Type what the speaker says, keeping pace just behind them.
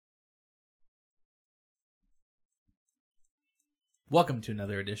Welcome to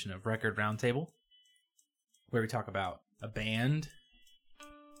another edition of Record Roundtable, where we talk about a band,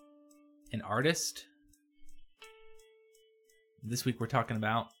 an artist. This week we're talking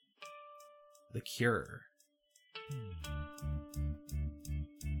about The Cure.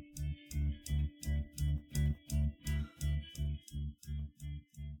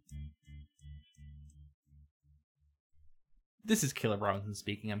 This is Caleb Robinson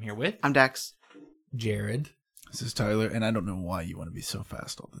speaking. I'm here with... I'm Dax. Jared. This is Tyler, and I don't know why you want to be so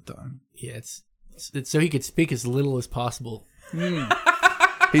fast all the time. Yeah, it's so he could speak as little as possible.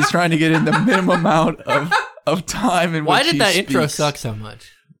 He's trying to get in the minimum amount of time in Why which did he that speaks. intro suck so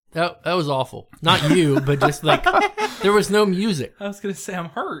much? That was awful. Not you, but just like there was no music. I was going to say I'm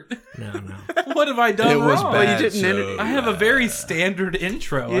hurt. No. What have I done It wrong? was bad. Well, you didn't. so, I have a very standard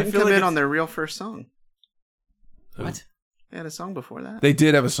intro. You didn't I feel come like in on their real first song. What? They had a song before that. They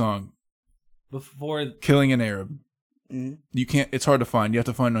did have a song, Before... "Killing an Arab." Mhm. You can't. It's hard to find. You have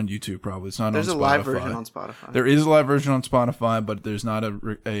to find it on YouTube. Probably it's not There's on a Spotify. live version on Spotify. There is a live version on Spotify, but there's not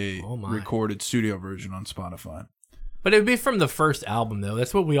a Oh my. recorded studio version on Spotify. But it would be from the first album, though.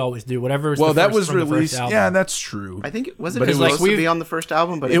 That's what we always do. Whatever. Well, that was from the released. first album. Yeah, that's true. I think it was But it supposed was- to be on the first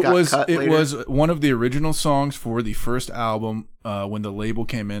album, but it got cut it later. was one of the original songs for the first album when the label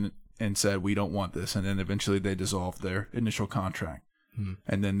came in and said we don't want this, and then eventually they dissolved their initial contract,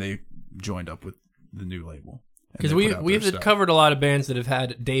 and then they joined up with the new label. And Because they put out we've their stuff. covered a lot of bands that have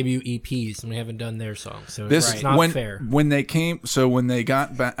had debut EPs and we haven't done their songs, so This it's not when fair. when they came. So when they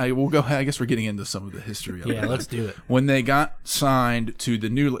got back, I guess we're getting into some of the history of it. Yeah, let's do it. When they got signed to the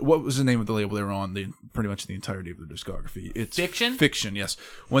new, what was the name of the label they were on? Pretty much the entirety of their discography. It's Fiction? Fiction, yes.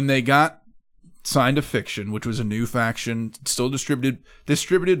 When they got signed to Fiction, which was a new faction, still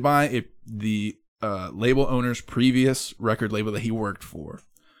distributed by the label owner's previous record label that he worked for.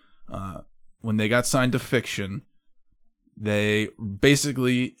 When they got signed to Fiction, they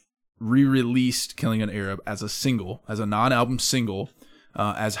basically re-released "Killing an Arab" as a single, as a non-album single,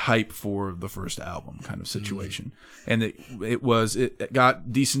 as hype for the first album kind of situation. And it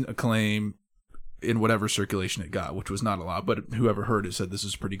got decent acclaim in whatever circulation it got, which was not a lot, but whoever heard it said this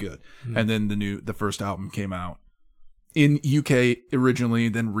is pretty good. And then the first album came out in UK originally,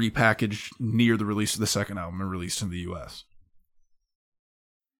 then repackaged near the release of the second album and released in the US.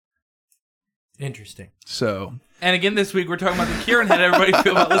 Interesting. So And again, this week we're talking about The Cure and how did everybody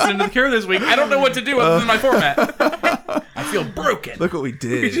feel about listening to The Cure this week. I don't know what to do other than my format. I feel broken. look what we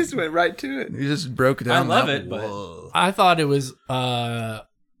did. We just went right to it. We just broke it down. I love it, but- I thought it was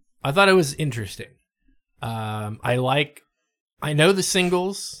interesting. I know the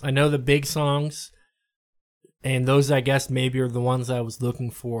singles, I know the big songs, and those I guess maybe are the ones I was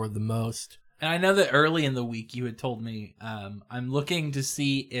looking for the most. And I know that early in the week you had told me I'm looking to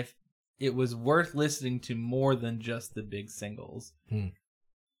see if it was worth listening to more than just the big singles.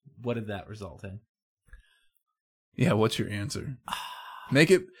 What did that result in? Yeah, what's your answer?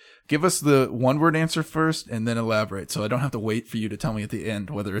 Give us the one-word answer first and then elaborate, so I don't have to wait for you to tell me at the end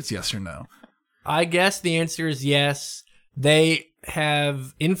whether it's yes or no. I guess the answer is yes. They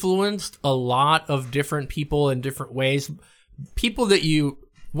have influenced a lot of different people in different ways.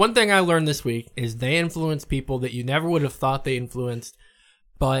 One thing I learned this week is they influence people that you never would have thought they influenced.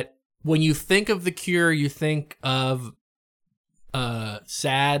 But when you think of The Cure, you think of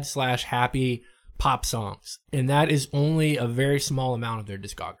sad/happy pop songs. And that is only a very small amount of their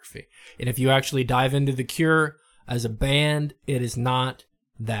discography. And if you actually dive into The Cure as a band, it is not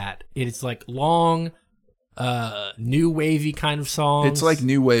that. It is like long, new wavy kind of songs. It's like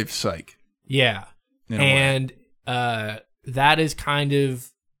new wave psych. Yeah. in a way. And that is kind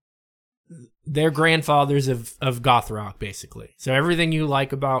of their grandfathers of goth rock, basically. So everything you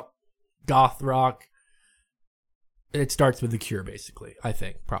like about goth rock, it starts with The Cure, basically, I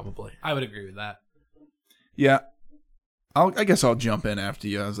think, probably. I would agree with that. Yeah, I guess I'll jump in after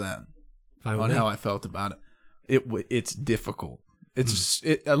you. How's that? Fine with On me. how I felt about it. It's difficult.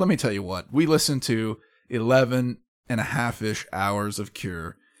 Let me tell you what. We listened to 11 and a half-ish hours of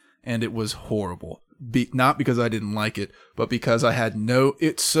Cure, and it was horrible. Not because I didn't like it, but because I had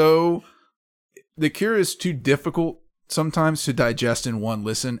The Cure is too difficult sometimes to digest in one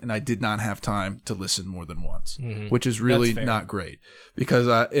listen, and I did not have time to listen more than once, which is really That's fair. not great. Because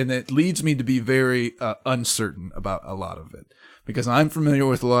and it leads me to be very uncertain about a lot of it, because I'm familiar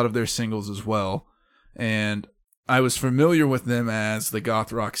with a lot of their singles as well, and I was familiar with them as the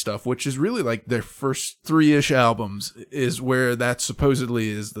goth rock stuff, which is really like their first 3-ish albums is where that supposedly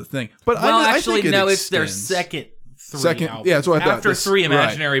is the thing. But I think it it's their extends. second albums. Yeah, that's what I thought. After three Right.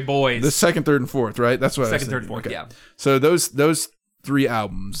 Imaginary Boys. The second, third, and fourth, right? That's what I was Second, third, thinking. fourth, Okay. yeah. So those 3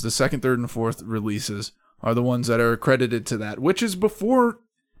 albums, the second, third, and fourth releases are the ones that are credited to that, which is before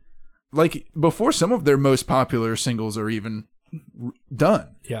some of their most popular singles are even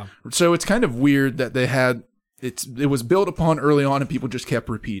done. Yeah. So it's kind of weird that they had it was built upon early on and people just kept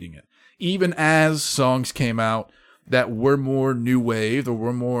repeating it. Even as songs came out that were more new wave or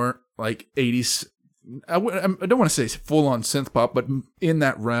were more like 80s, I don't want to say full on synth pop, but in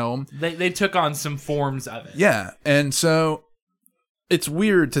that realm. They took on some forms of it. Yeah. And so it's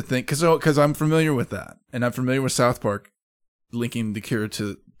weird to think, because I'm familiar with that. And I'm familiar with South Park linking The Cure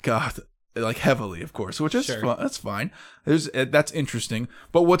to goth, like heavily, of course, which is fun. That's fine. That's interesting.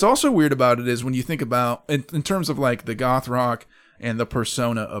 But what's also weird about it is when you think about, in terms of like the goth rock and the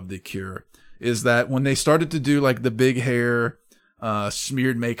persona of The Cure, is that when they started to do like the big hair,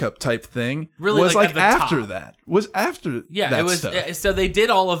 smeared makeup type thing, really was like after top. That. Was after yeah, that it was. stuff. So they did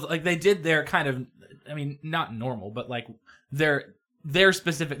all of like they did their kind of, I mean, not normal, but like their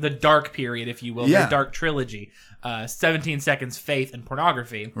specific, the dark period, if you will, their dark trilogy, 17 Seconds, Faith, and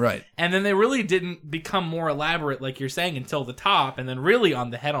Pornography. Right. And then they really didn't become more elaborate, like you're saying, until the top, and then really on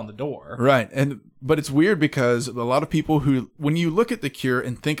the Head on the Door. Right. But it's weird because a lot of people who, when you look at The Cure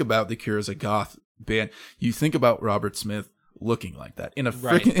and think about The Cure as a goth band, you think about Robert Smith looking like that in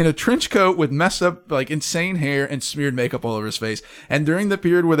a trench coat with messed up, like insane hair and smeared makeup all over his face. And during the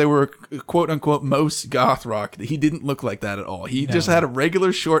period where they were quote unquote most goth rock, he didn't look like that at all. He just had a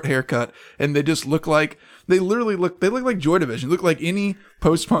regular short haircut, and they just look like they look like Joy Division. They look like any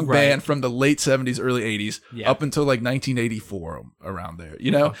post-punk band from the late 70s, early 80s up until like 1984, around there,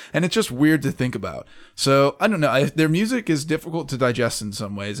 you know? And it's just weird to think about. So I don't know. Their music is difficult to digest in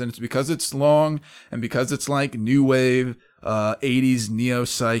some ways, and it's because it's long and because it's like new wave, 80s neo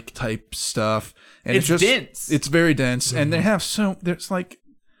psych type stuff, and it's just dense. It's very dense, and they have there's like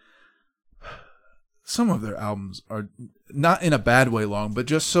some of their albums are not in a bad way long, but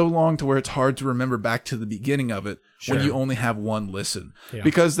just so long to where it's hard to remember back to the beginning of it when you only have one listen,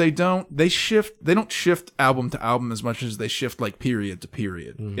 because they don't shift album to album as much as they shift like period to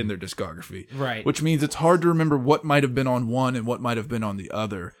period in their discography, right? Which means it's hard to remember what might have been on one and what might have been on the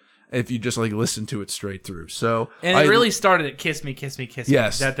other if you just like listen to it straight through. So, and it really started at Kiss Me, Kiss Me, Kiss Me.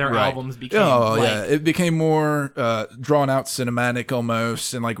 Yes, that their albums became. Oh yeah, it became more drawn out, cinematic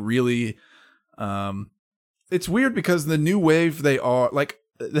almost, and like really. It's weird because the new wave, they are like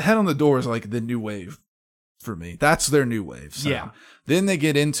the Head on the Door is like the new wave for me. That's their new wave sound. Yeah. Then they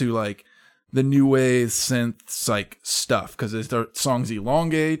get into like the new wave synth psych stuff because they start songs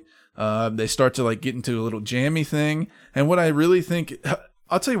elongate. They start to like get into a little jammy thing. And what I really think,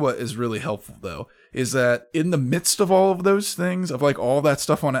 I'll tell you what is really helpful though, is that in the midst of all of those things, of like all that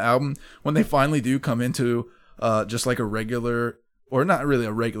stuff on an album, when they finally do come into just like a regular, or not really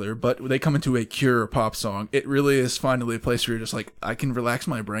a regular, but they come into a Cure pop song, it really is finally a place where you're just like, I can relax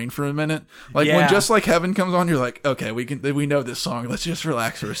my brain for a minute. Like when Just Like Heaven comes on, you're like, okay, we know this song. Let's just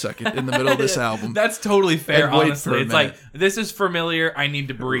relax for a second in the middle of this album. That's totally fair, honestly. It's like, this is familiar. I need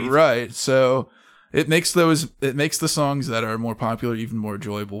to breathe. Right. So it makes the songs that are more popular even more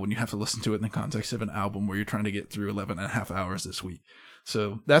enjoyable when you have to listen to it in the context of an album where you're trying to get through 11 and a half hours this week.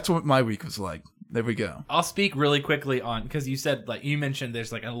 So that's what my week was like. There we go. I'll speak really quickly on, because you said, like you mentioned,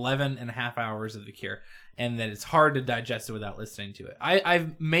 there's like 11 and a half hours of The Cure, and that it's hard to digest it without listening to it.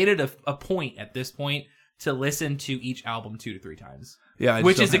 I've made it a point at this point to listen to each album 2 to 3 times. Yeah,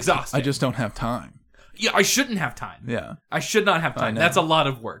 which is exhausting. I just don't have time. Yeah, I shouldn't have time. Yeah, I should not have time. That's a lot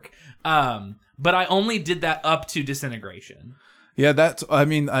of work. But I only did that up to Disintegration. Yeah,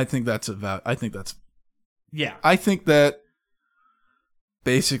 I think that's about. I think that's. Yeah, I think that.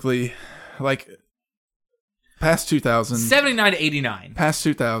 Basically, like past 2000, 79 to 89. Past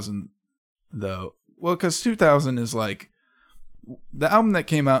 2000, though, well, because 2000 is like the album that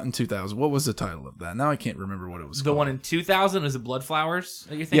came out in 2000. What was the title of that? Now I can't remember what it was. The called. One in 2000 is it Bloodflowers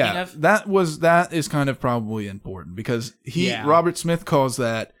that you're thinking of? That is kind of probably important because Robert Smith calls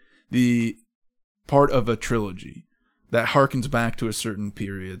that the part of a trilogy that harkens back to a certain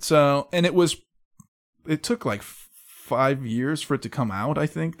period. So, and it took like 5 years for it to come out. I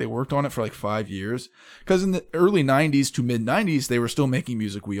think they worked on it for like 5 years because in the early 90s to mid 90s they were still making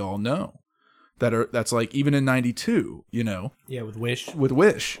music we all know that's like even in 92, you know. Yeah, with Wish.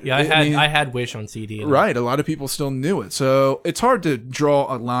 Yeah, I had Wish on CD. Right, a lot of people still knew it. So it's hard to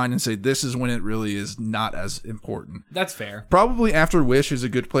draw a line and say this is when it really is not as important. That's fair. Probably after Wish is a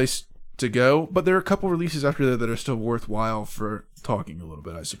good place to go, but there are a couple releases after that are still worthwhile for talking a little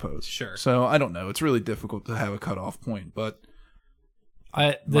bit, I suppose. Sure. So I don't know. It's really difficult to have a cutoff point, but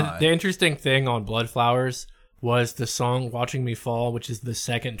the interesting thing on Bloodflowers was the song Watching Me Fall, which is the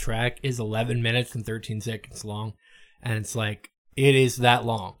second track, is 11 minutes and 13 seconds long. And it's like, it is that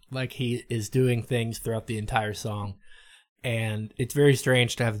long. Like, he is doing things throughout the entire song, and it's very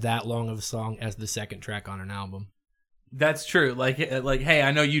strange to have that long of a song as the second track on an album. That's true. Like, hey,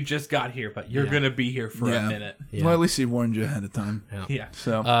 I know you just got here, but you're gonna be here for a minute. Yeah. Well, at least he warned you ahead of time. Yeah.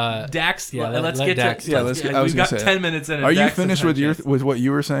 So, Dax, let let's get Dax to. talk. let's get. Yeah, I was we've gonna got say, 10 minutes in. Are you Dax finished doesn't with have a chance. with what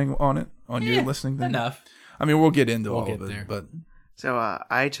you were saying on your listening thing? Enough. I mean, we'll get into all get of it, there. but So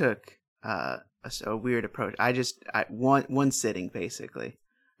I took a weird approach. I one sitting basically,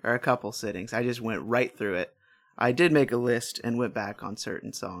 or a couple sittings. I just went right through it. I did make a list and went back on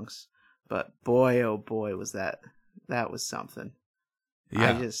certain songs, but boy, oh boy, was that was something.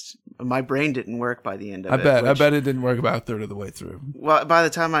 yeah, My brain didn't work by the end of I it. bet it didn't work about a third of the way through. Well, by the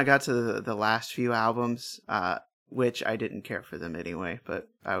time I got to the last few albums, which I didn't care for them anyway, but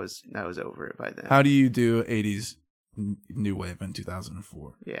I was over it by then. How do you do 80s new wave in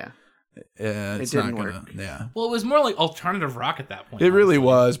 2004? Yeah. It's didn't not gonna. work. Yeah, Well, it was more like alternative rock at that point. it really honestly.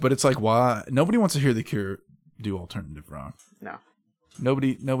 was, but it's like, why? Nobody wants to hear The Cure do alternative rock. No.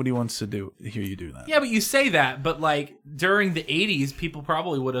 Nobody wants to hear you do that. Yeah, but you say that, but like during the 80s, people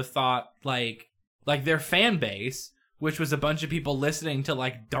probably would have thought like their fan base, which was a bunch of people listening to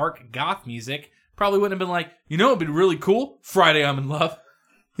like dark goth music, probably wouldn't have been like, you know, it'd be really cool. Friday, I'm in love.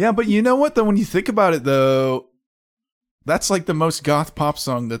 Yeah, but you know what? Though when you think about it, though, that's like the most goth pop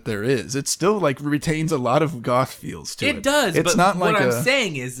song that there is. It still like retains a lot of goth feels to it. It does. It's but not what like I'm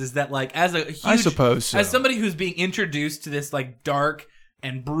saying is that like as a huge, I suppose so. as somebody who's being introduced to this like dark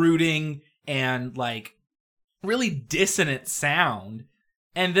and brooding and like really dissonant sound,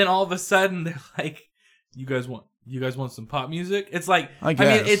 and then all of a sudden they're like, you guys want some pop music? It's like, I mean,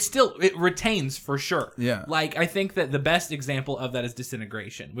 guess. it retains for sure. Yeah. Like, I think that the best example of that is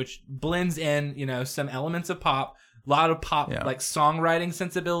Disintegration, which blends in, you know, some elements of pop, a lot of pop, Yeah. like songwriting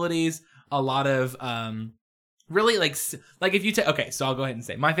sensibilities, a lot of, really like if you take, okay, so I'll go ahead and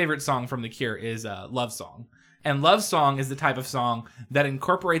say my favorite song from The Cure is Love Song. And Love Song is the type of song that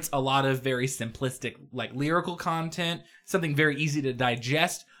incorporates a lot of very simplistic, like lyrical content, something very easy to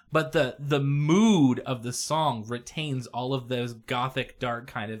digest, but the mood of the song retains all of those gothic, dark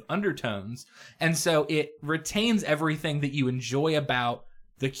kind of undertones. And so it retains everything that you enjoy about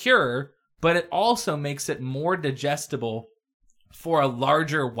The Cure, but it also makes it more digestible for a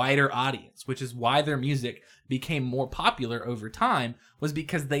larger, wider audience, which is why their music became more popular over time, was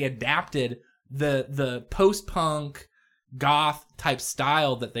because they adapted the post-punk goth type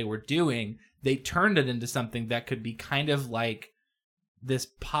style that they were doing. They turned it into something that could be kind of like this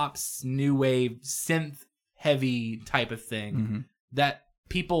pop new wave synth heavy type of thing that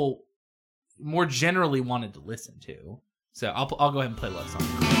people more generally wanted to listen to. So I'll go ahead and play Love Song.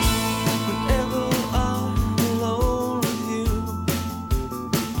 Whenever I'm alone with you,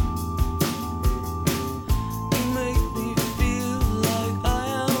 you make me feel like I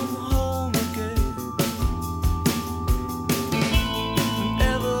am home again.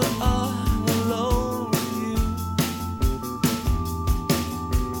 Whenever I'm alone with you,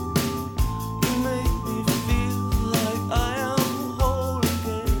 you make me feel like I am whole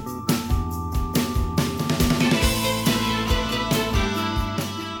again.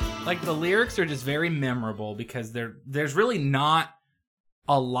 Like, the lyrics are just very memorable because there's really not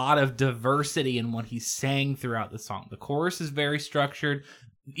a lot of diversity in what he's saying throughout the song. The chorus is very structured.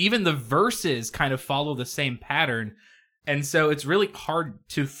 Even the verses kind of follow the same pattern. And so it's really hard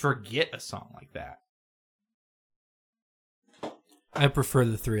to forget a song like that. I prefer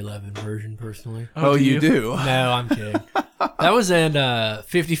the 311 version personally. Oh, do you you? do? No, I'm kidding. That was in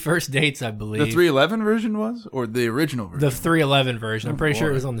 51st Dates, I believe. The 311 version was? Or the original version? The 311 version. I'm pretty sure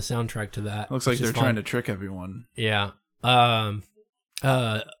it boy. was on the soundtrack to that. Looks like which is they're fun. trying to trick everyone. Yeah. One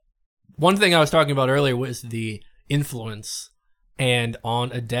thing I was talking about earlier was the influence, and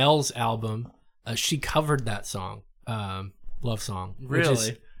on Adele's album, she covered that song, "Love Song." Which is,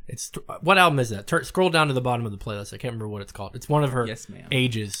 Really? what album is that? Scroll down to the bottom of the playlist. I can't remember what it's called. It's one of her Yes, ma'am.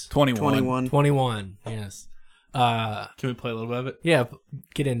 ages. 21. 21. Yes. Can we play a little bit of it? Yeah.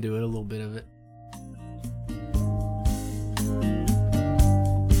 Get into it. A little bit of it.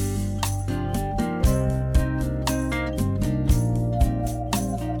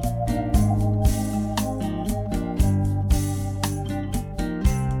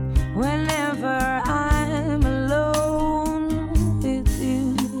 Whenever I'm alone with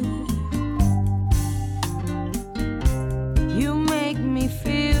you, you make me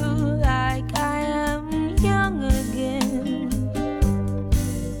feel like I am young again.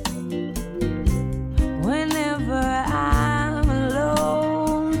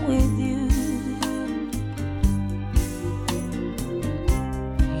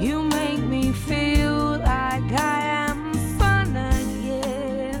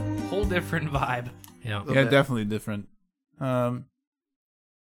 whole different vibe. Yeah. Yeah, bit. definitely different. I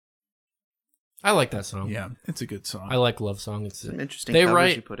like that song. Yeah, it's a good song. I like Love Song. It's Some interesting They covers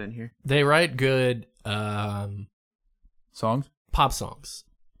write- you put in here. they write good Songs? pop songs.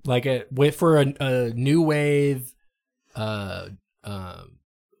 Like for a new wave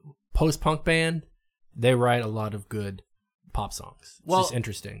post punk band, they write a lot of good pop songs. It's Well- just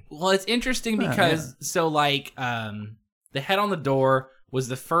interesting. Well, it's interesting because the Head on the Door was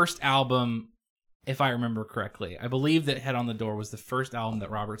the first album, if I remember correctly. I believe that Head on the Door was the first album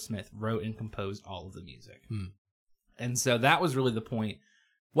that Robert Smith wrote and composed all of the music. And so that was really the point.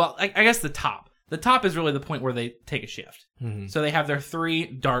 Well, I guess the top. The top is really the point where they take a shift. So they have their 3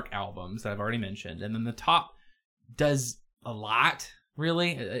 dark albums that I've already mentioned, and then the top does a lot.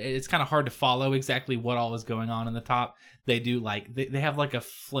 Really, it's kind of hard to follow exactly what all is going on in the top. They do they have like a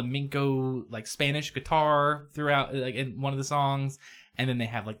flamenco, like Spanish guitar throughout, like in one of the songs, and then they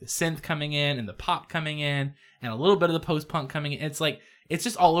have like the synth coming in and the pop coming in and a little bit of the post punk coming in. It's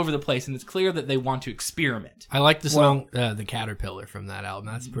just all over the place, and it's clear that they want to experiment. I like the song "The Caterpillar" from that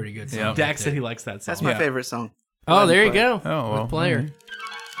album. That's a pretty good song. Yeah. Dax said he likes that song. That's my Yeah. favorite song. Oh, there you Play. go. Oh, well. With Player.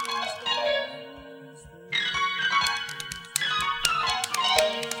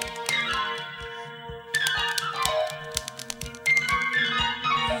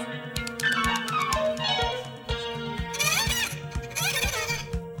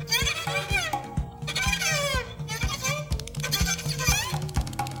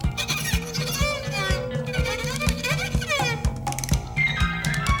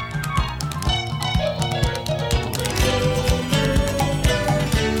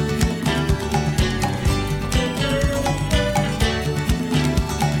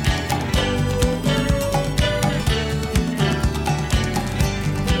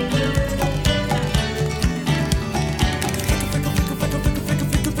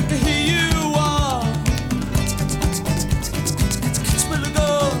 Here you are. Spill of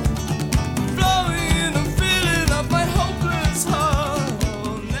gold, flowing in the feeling of my hopeless heart.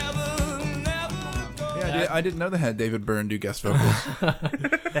 Never go. Yeah, I didn't know they had David Byrne do guest vocals.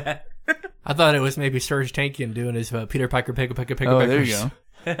 I thought it was maybe Serge Tankian doing his Peter Piper Picker Picker Picker. Oh, there you go.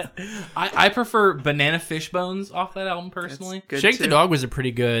 I prefer Banana Fishbones off that album personally. Good Shake too. the Dog was a pretty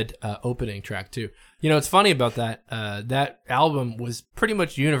good opening track too. You know, it's funny about that. That album was pretty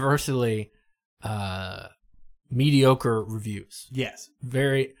much universally mediocre reviews. Yes,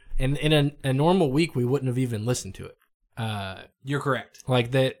 Very, and in a normal week, we wouldn't have even listened to it. you're correct.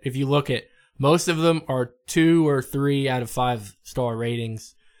 Like that, if you look at most of them are 2 or 3 out of 5-star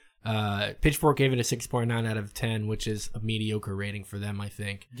ratings. Pitchfork gave it a 6.9 out of 10, which is a mediocre rating for them, I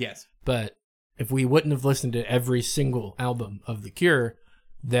think. Yes. But if we wouldn't have listened to every single album of The Cure,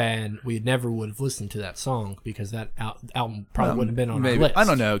 then we never would have listened to that song because that album probably wouldn't have been on Maybe. our list. I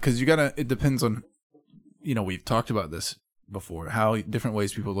don't know, because it depends on, we've talked about this before, how different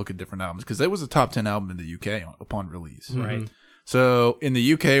ways people look at different albums, because it was a top 10 album in the UK upon release. Right. So in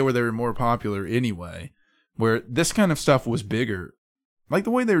the UK, where they were more popular anyway, where this kind of stuff was bigger, like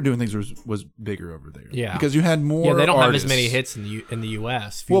the way they were doing things was bigger over there. Yeah. Because you had more Yeah, they don't artists. have as many hits in the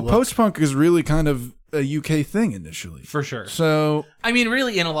US. If you Well, look. post-punk is really kind of a UK thing initially. For sure. So, I mean,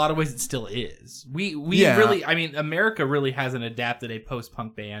 really, in a lot of ways, it still is. We Yeah. really, I mean, America really hasn't adapted a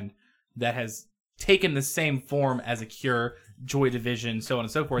post-punk band that has taken the same form as a Cure, Joy Division, so on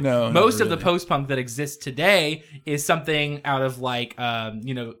and so forth. No, not Most of the really. post-punk that exists today is something out of like,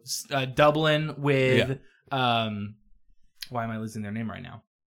 Dublin with, why am I losing their name right now?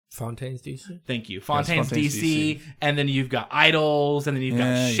 Fontaines DC. Thank you. Fontaines, Fontaines DC, DC. and then you've got Idols, and then you've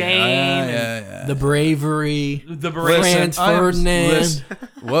got Shame, yeah. The Bravery. and the Listen, Franz Ferdinand.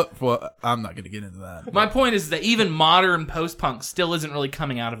 What? I'm not going to get into that. My point is that even modern post-punk still isn't really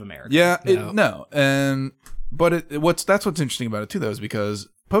coming out of America. Yeah, No. but that's what's interesting about it too, though, is because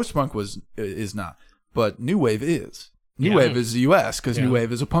post-punk is not, but new wave is. New wave is the U.S. because new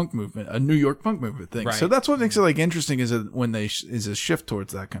wave is a punk movement, a New York punk movement thing. Right. So that's what makes it like interesting is when is a shift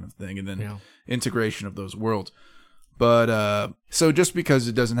towards that kind of thing, and then integration of those worlds. But so just because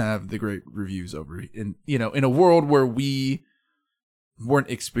it doesn't have the great reviews over in a world where we weren't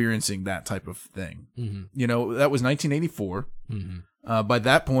experiencing that type of thing, that was 1984. By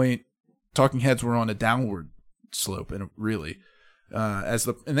that point, Talking Heads were on a downward slope, and really.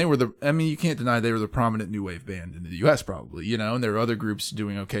 They were you can't deny they were the prominent new wave band in the U.S. probably, and there were other groups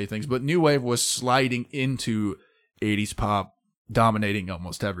doing okay things, but new wave was sliding into 80s pop, dominating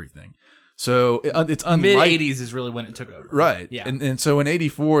almost everything. So it's Mid unlikely, 80s is really when it took over. right? Yeah. And so in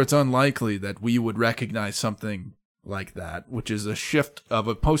 '84, it's unlikely that we would recognize something like that, which is a shift of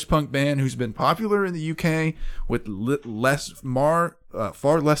a post-punk band who's been popular in the UK with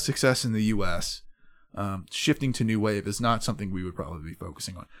far less success in the US. Shifting to new wave is not something we would probably be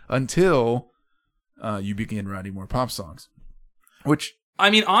focusing on until you begin writing more pop songs. Which, I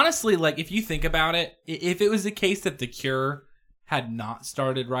mean, honestly, like, if you think about it, if it was the case that The Cure had not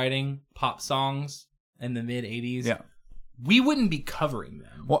started writing pop songs in the mid-'80s, yeah. we wouldn't be covering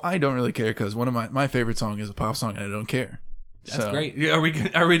them. Well, I don't really care because one of my favorite song is a pop song, and I don't care. That's great. Are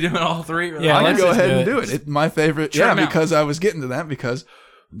we doing all three? Yeah, I can let's go just ahead do and it. do it. It's my favorite. Trim Yeah, out. because I was getting to that. Because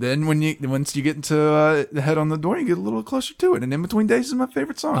then once you get into the Head on the Door, you get a little closer to it. And In Between Days is my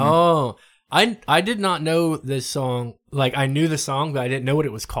favorite song. Oh, I did not know this song. Like, I knew the song, but I didn't know what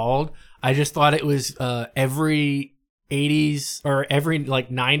it was called. I just thought it was every 80s or every like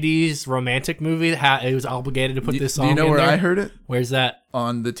 90s romantic movie that it was obligated to put this song Do you know in where there. I heard it? Where's that?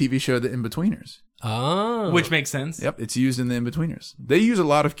 On the TV show The In-Betweeners. Oh. Which makes sense. Yep, it's used in The In-Betweeners. They use a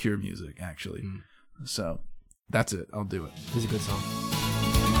lot of Cure music, actually. So that's it. I'll do it. is a good song.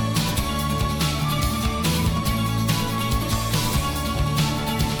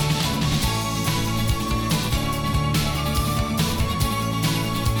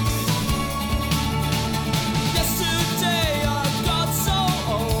 Yesterday I got so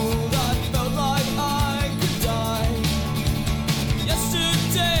old I felt like I could die.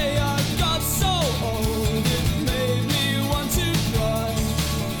 Yesterday I got so old it made me want to cry.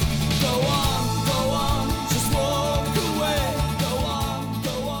 Go on, just walk away. Go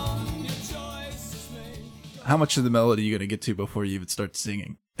on, your choice is made. How much of the melody are you going to get to before you even start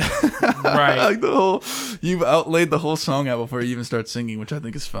singing? Right. Like you've outlaid the whole song out before you even start singing, which I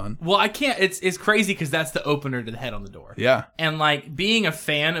think is fun. Well, I can't. It's crazy because that's the opener to The Head on the Door. Yeah. And like being a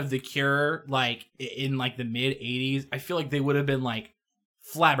fan of The Cure, like in like the mid-'80s, I feel like they would have been like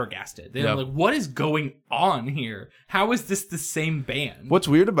flabbergasted. They're Yep. like, "What is going on here? How is this the same band?" What's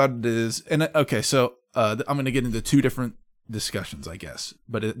weird about it is, and okay, so I'm going to get into two different discussions, I guess,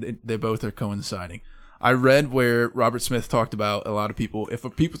 but they both are coinciding. I read where Robert Smith talked about a lot of people. If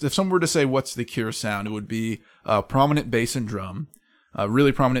someone were to say what's the Cure sound, it would be prominent bass and drum,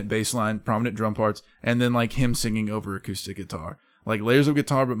 really prominent bass line, prominent drum parts, and then like him singing over acoustic guitar, like layers of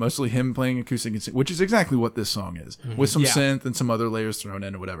guitar, but mostly him playing acoustic, which is exactly what this song is, with some Yeah. synth and some other layers thrown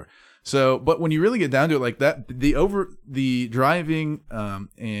in or whatever. So, but when you really get down to it, like that, the driving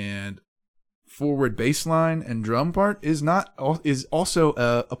and forward bass line and drum part is also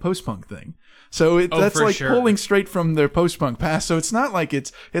a post punk thing. So that's for like sure. pulling straight from their post punk past. So it's not like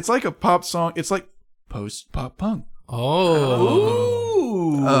it's like a pop song. It's like post pop punk.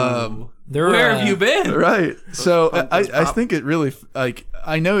 Oh. Ooh. They're, Where have you been? Right. So I pop. think it really, like,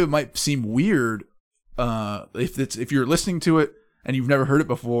 I know it might seem weird if you're listening to it and you've never heard it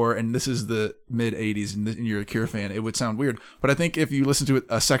before, and this is the mid '80s and you're a Cure fan, it would sound weird. But I think if you listen to it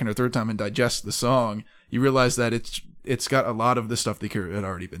a second or third time and digest the song, you realize that it's got a lot of the stuff the Cure had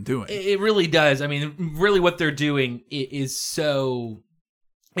already been doing. It really does. I mean, really, what they're doing is so.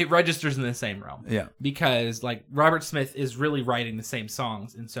 It registers in the same realm. Yeah. Because, like, Robert Smith is really writing the same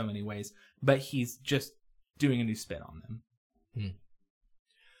songs in so many ways, but he's just doing a new spin on them.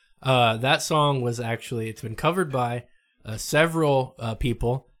 That song was actually, it's been covered by several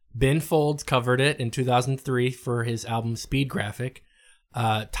people. Ben Folds covered it in 2003 for his album Speed Graphic.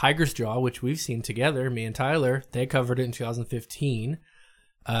 Tiger's Jaw, which we've seen together, me and Tyler, they covered it in 2015.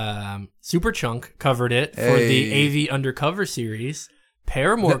 Superchunk covered it for the AV Undercover series.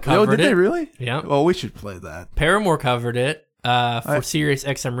 Paramore covered did it. they really? Yeah. Well, we should play that. Paramore covered it for Sirius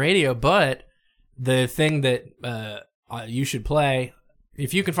XM Radio, but the thing that you should play,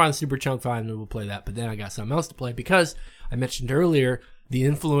 if you can find the Superchunk, fine, we'll play that. But then I got something else to play because I mentioned earlier the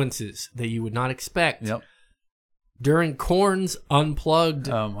influences that you would not expect. Yep. During Korn's Unplugged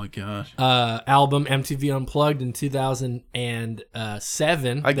Oh my gosh. album, MTV Unplugged in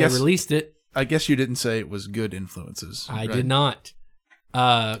 2007, I they guess- released it. I guess you didn't say it was good influences. I right? did not.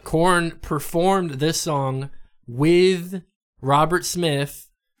 Korn performed this song with Robert Smith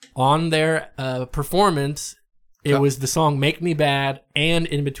on their performance. It was the song "Make Me Bad" and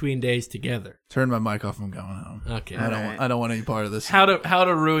 "In Between Days" together. Turn my mic off. I'm going home. Okay. I don't want any part of this. How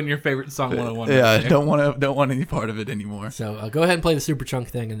to ruin your favorite song 101. Yeah, I right there. don't want any part of it anymore. So go ahead and play the Superchunk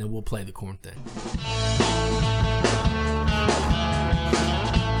thing, and then we'll play the Korn thing.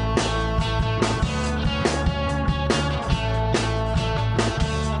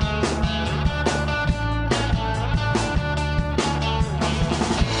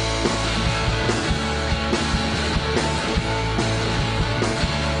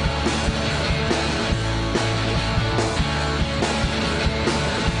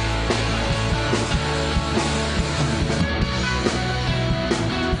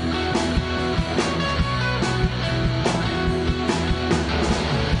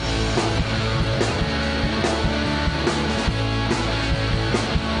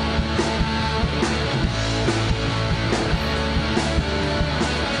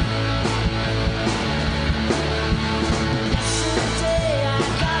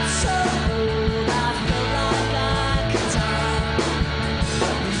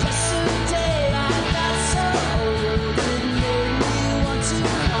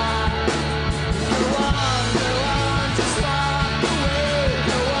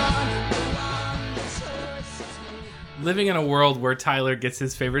 living in a world where Tyler gets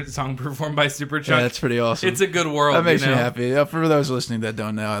his favorite song performed by Superchunk. Yeah, that's pretty awesome. It's a good world. That makes you know? me happy. For those listening that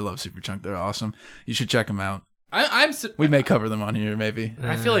don't know, I love Superchunk. They're awesome. You should check them out. We may cover them on here, maybe.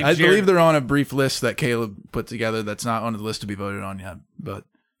 I feel like I Jared, believe they're on a brief list that Caleb put together that's not on the list to be voted on yet, but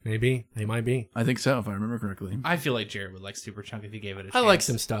Maybe they might be. I think so, if I remember correctly. I feel like Jared would like Superchunk if he gave it a chance. I like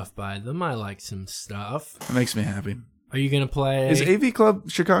some stuff by them. I like some stuff. It makes me happy. Are you gonna play? Is AV Club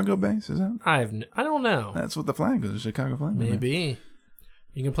Chicago based? Is that? I don't know. That's what the flag is, the Chicago flag. Maybe.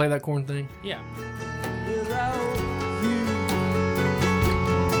 You can play that corn thing. Yeah. without you.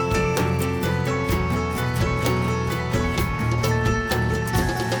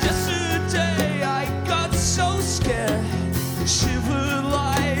 Yesterday I got so scared, shivered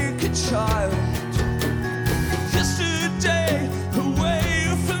like a child. Yesterday, away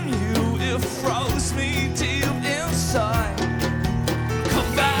from you, it froze me deep inside.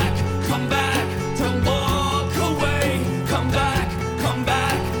 Come back, don't walk away. Come back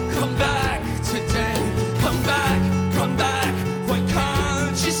today. Come back, why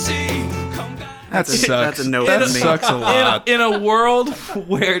can't you see? Come back. That sucks. That's a no That from me. sucks a lot. In a world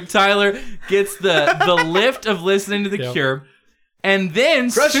where Tyler gets the lift of listening to The Yep. Cure, and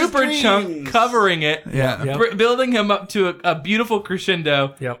then Crush his Superchunk dreams. covering it, Yeah. Yep. building him up to a beautiful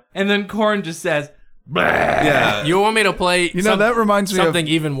crescendo, Yep. and then Korn just says, "Bleh." Yeah. You want me to play? You know, that reminds me of something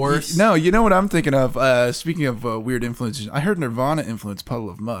even worse. No, you know what I'm thinking of? Speaking of weird influences, I heard Nirvana influence Puddle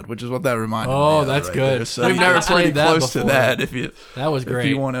of Mud, which is what that reminded me Oh, of that's right good. there. So We've never it's pretty played that close to before. that if you That was if great.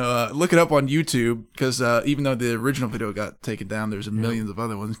 you want to look it up on YouTube, because even though the original video got taken down, there's millions of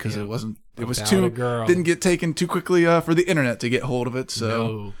other ones because it wasn't. It was About a too girl. didn't get taken too quickly for the internet to get hold of it.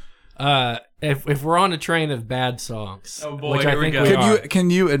 So No. If we're on a train of bad songs, Oh, boy, which I here we think go. we can are, can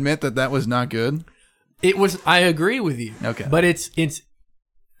you admit that was not good? it was. I agree with you. Okay. but it's.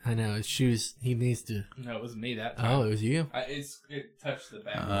 I know his shoes. He needs to. No, it was me that time. Oh, it was you. It touched the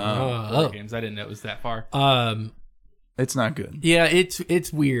back. Oh. Games. I didn't know it was that far. It's not good. Yeah,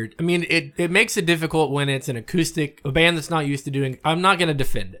 it's weird. I mean, it makes it difficult when it's an acoustic, a band that's not used to doing. I'm not going to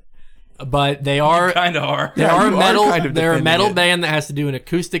defend it, but they are. Kind of are. They Yeah, are you are metal. kind of They're a defending metal it. band that has to do an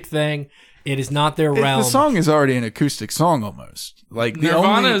acoustic thing. It is not their realm. The song is already an acoustic song almost. Like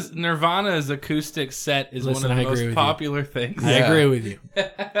the Nirvana's acoustic set is Listen, one of I the agree with most you. popular things. I Yeah. agree with you.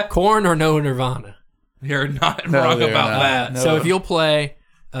 Korn or no Nirvana. You're not No, wrong they're about not. that. No. So if you'll play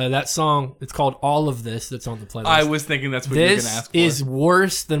that song, it's called All of This. That's on the playlist. I was thinking that's what you were going to This ask for. is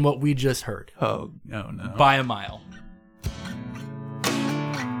worse than what we just heard. Oh no. By a mile.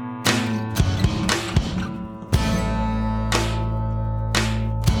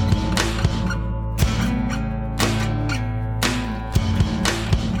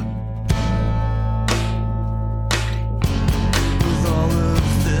 With all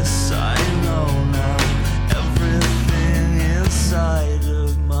of this, I know now everything inside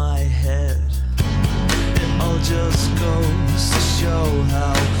of my head. It all just goes to show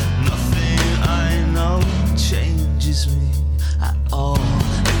how nothing I know changes me at all.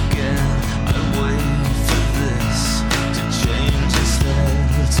 Again, I wait for this to change instead,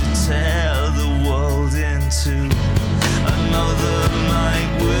 to tear the world into another night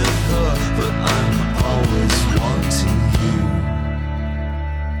with her. But I'm always wanting you.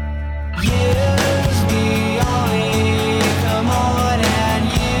 Use me, only come on and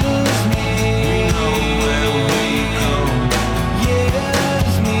use me. We know where we go.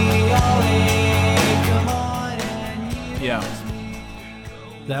 Use me, only come on and use me. Yeah.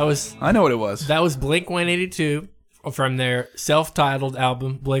 That was I know what it was. Blink 182 from their self-titled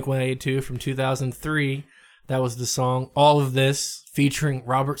album Blink 182 from 2003. That was the song All of This featuring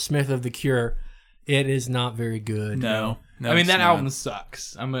Robert Smith of The Cure. It is not very good. No. I mean, it's that not. album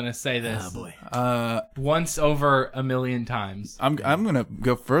sucks. I'm going to say this. Oh boy. Once over a million times. I'm gonna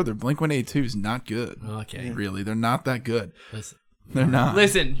go further. Blink-182 is not good. Okay. Really, they're not that good. Listen. They're not.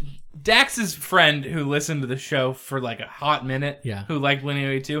 Listen, Dax's friend who listened to the show for like a hot minute, Yeah. who liked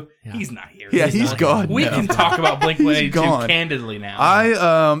Blink-182, Yeah. he's not here. Yeah, he's not gone. We now. can talk about Blink-182 gone. candidly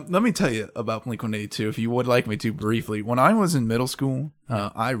now. Let me tell you about Blink-182 if you would like me to briefly. When I was in middle school,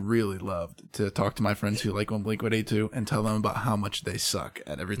 I really loved to talk to my friends who like Blink-182 and tell them about how much they suck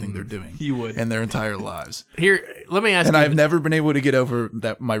at everything they're doing. You would. in their entire lives. Here, let me ask And you. I've never been able to get over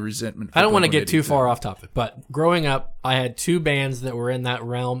that my resentment. For I don't want to get too Blink-182. far off topic, but growing up, I had two bands that were in that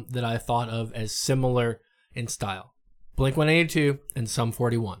realm that I thought of as similar in style: Blink 182 and Sum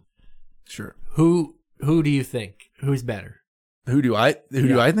 41. Sure. Who do you think? Who's better? Who do I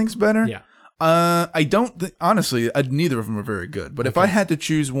think's better? Yeah. I don't honestly. Neither of them are very good. But if I had to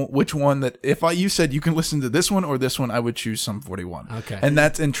choose which one you said you can listen to this one or this one, I would choose Sum 41. Okay.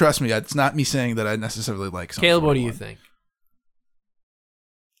 And trust me, it's not me saying that I necessarily like Sum Caleb, 41. what do you think?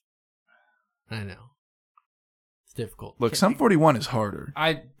 I know. It's difficult. Look, Sum 41 is harder.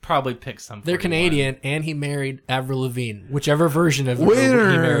 I'd probably pick Sum 41. They're Canadian, and he married Avril Lavigne, whichever version of her he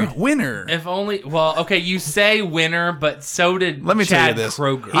married. Winner. If only, well, okay, you say winner, but so did Let me Chad tell you this.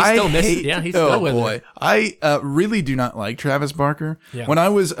 Kroger. He's still missing. Yeah, he's still with her. I really do not like Travis Barker. Yeah. When I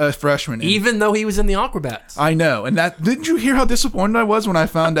was a freshman, Even though he was in the Aquabats. I know, and didn't you hear how disappointed I was when I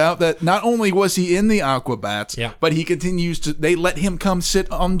found out that not only was he in the Aquabats, Yeah. but he continues to. They let him come sit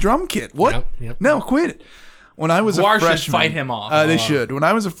on drum kit. What? Yep. No, quit it. When I was Guar a should freshman, fight him off. They should. When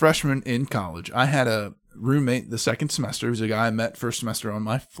I was a freshman in college, I had a roommate the second semester. He was a guy I met first semester on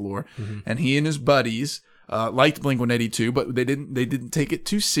my floor, and he and his buddies liked Blink-182, but they didn't take it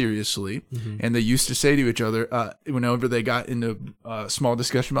too seriously, and they used to say to each other whenever they got into a small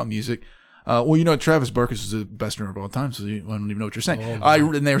discussion about music, well, Travis Barker is the best drummer of all time, so I don't even know what you're saying.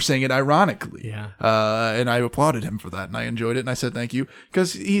 And they were saying it ironically. Yeah. And I applauded him for that, and I enjoyed it, and I said thank you,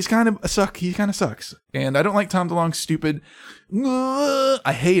 because he's kind of a suck. He kind of sucks. And I don't like Tom DeLonge's stupid,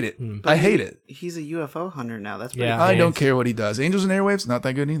 I hate it. I hate it. He's a UFO hunter now. That's pretty Yeah. cool. I don't care what he does. Angels and Airwaves, not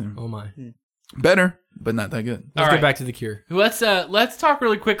that good either. Oh, my. Better, but not that good. Let's All right. get back to The Cure. Let's talk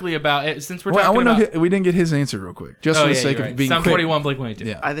really quickly about it since we're Well, I talking want about. to. We didn't get his answer real quick, just for the sake of being Sum quick. 41, Blink-182.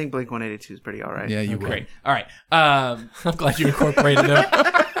 Yeah. I think Blink-182 is pretty all right. Yeah, you Great. would. All right. I'm glad you incorporated him.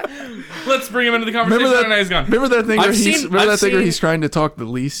 Let's bring him into the conversation. Remember Now he's gone. that thing I've seen- he's trying to talk the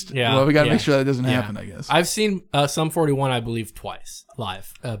least? Yeah, Well, we got to yeah. make sure that doesn't Yeah. happen, I guess. I've seen Sum 41, I believe, twice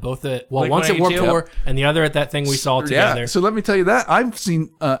live. Both once at Warped 182? Tour and the other at that thing we saw together. Yeah. So let me tell you that I've seen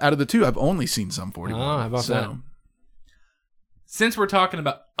out of the two, I've only seen Sum 41. Oh, how about that? Since we're talking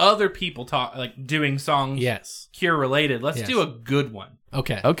about other people doing songs Yes. Cure related, let's Yes. do a good one.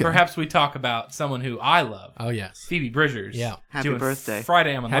 Okay. Okay. Perhaps we talk about someone who I love, Oh, yes. Phoebe Bridgers. Yeah. Happy doing birthday.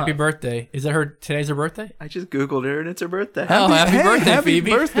 Friday I'm in Happy Love. birthday. Is it today's her birthday? I just Googled her and it's her birthday. Oh, happy birthday, happy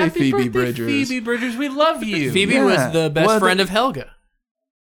Phoebe. birthday, Happy Phoebe birthday, Bridgers. Phoebe Bridgers, we love you. Phoebe Yeah. was the best Well, friend of Helga.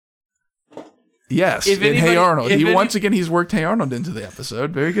 Yes. If in Hey anybody- Arnold. if Once again, he's worked Hey Arnold into the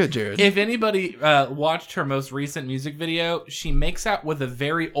episode. Very good, Jared. If anybody watched her most recent music video, she makes out with a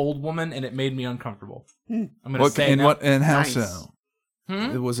very old woman, and it made me uncomfortable. I'm gonna say now. and how Nice. so?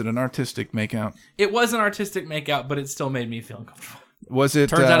 Was it an artistic makeout? It was an artistic makeout, but it still made me feel uncomfortable. Was it?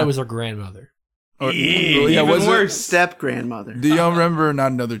 Turns out it was her grandmother. Even was worse. Step grandmother. Do y'all remember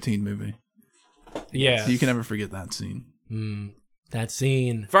Not Another Teen Movie? Yeah. You can never forget that scene. That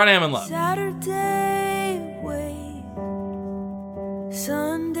scene. Friday I'm in Love. Saturday, wait.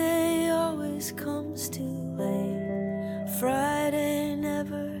 Sunday always comes too late. Friday,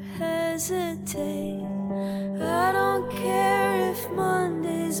 never hesitate. I don't care if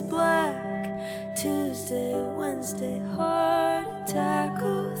Monday's black. Tuesday, Wednesday, heart attack.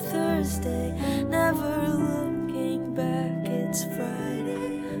 Oh, Thursday, never looking back. It's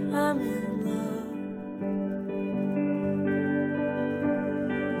Friday, I'm in love.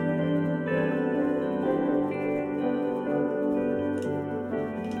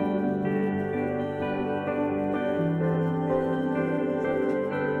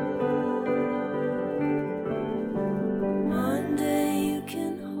 Monday, you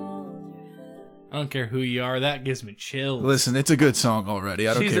can hold your head. I don't care who you are. That gives me chills. Listen, it's a good song already.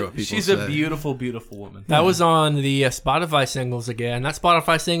 I don't care what people she's say. a beautiful, beautiful woman. That was on the Spotify singles again. That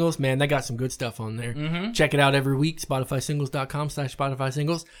Spotify singles, man, they got some good stuff on there. Mm-hmm. Check it out every week, spotifysingles.com/Spotify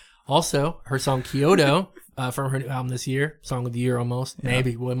singles. Also, her song Kyoto from her new album this year, Song of the Year almost.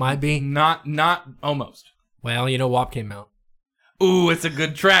 Maybe. Well, it might be. Not almost. Well, WAP came out. Ooh, it's a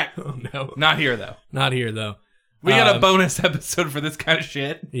good track. Oh, no. Not here though. Not here, though. We got a bonus episode for this kind of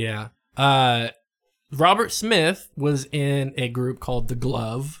shit. Yeah. Robert Smith was in a group called The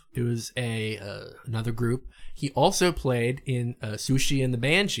Glove. It was another group. He also played in Sushi and the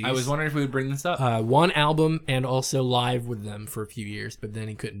Banshees. I was wondering if we would bring this up. One album and also live with them for a few years, but then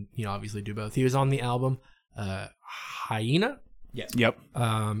he couldn't, obviously do both. He was on the album Hyena, Yes. Yep.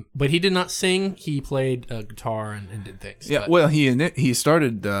 but he did not sing. He played guitar and did things. Yeah. But- Well, he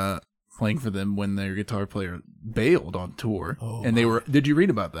started playing for them when their guitar player bailed on tour, and they were. Did you read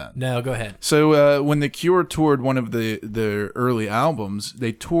about that? No, go ahead. So when the Cure toured one of their early albums,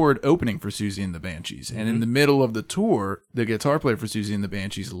 they toured opening for Susie and the Banshees, and in the middle of the tour, the guitar player for Susie and the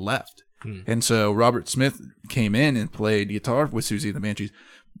Banshees left, and so Robert Smith came in and played guitar with Susie and the Banshees,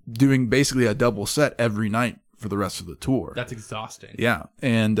 doing basically a double set every night for the rest of the tour. That's exhausting. Yeah,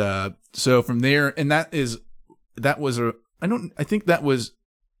 and so from there, and I think that was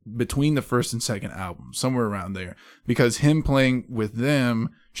between the first and second album, somewhere around there, because him playing with them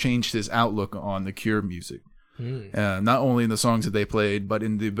changed his outlook on the Cure music. Not only in the songs that they played, but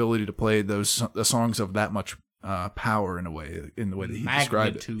in the ability to play the songs of that much power in the way that he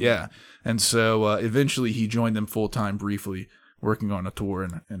described it. Yeah, and so eventually he joined them full time briefly, working on a tour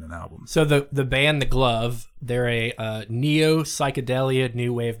and an album. So the band The Glove, they're a neo psychedelia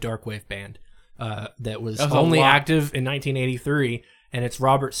new wave dark wave band that was only active in 1983, and it's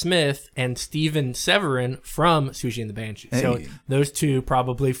Robert Smith and Steven Severin from Suji and the Banshees. Hey. So those two,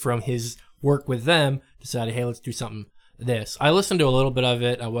 probably from his work with them, decided, hey, let's do something this. I listened to a little bit of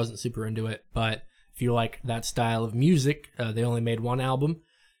it. I wasn't super into it, but if you like that style of music, they only made one album,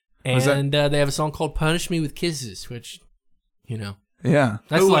 and they have a song called "Punish Me with Kisses," which, you know, Yeah,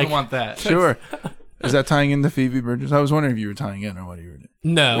 that's Who like wouldn't want that? sure. Is that tying into Phoebe Bridgers? I was wondering if you were tying in or what you were doing.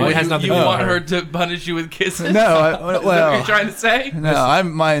 no, it has nothing You to do want with her to punish you with kisses? No, Is that what you're trying to say? No,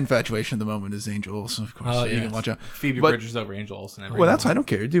 my infatuation at the moment is Angel Olsen, of course. Oh, So you yeah. can watch out. Phoebe But- Bridgers over Angel Olsen. Well, that's I don't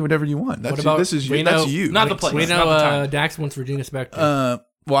care. Do whatever you want. That's What about- this is you. we That's know- you. Not the place. We Not the know time. Dax wants Regina Spektor.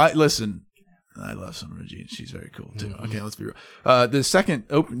 Well, listen. I love some Regina. She's very cool too. Mm-hmm. Okay, let's be real. The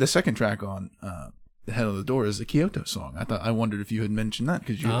second track on "The Head of the Door" is the Kyoto song. I wondered if you had mentioned that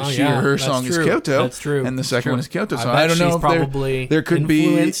because her that's song is true. Kyoto. That's true. And the second one is Kyoto. So bet I don't know she's if probably there could be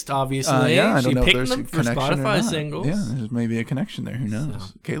influenced, obviously. Yeah, I don't she know if picked there's them a for connection or Spotify not. singles. Yeah, there's maybe a connection there. Who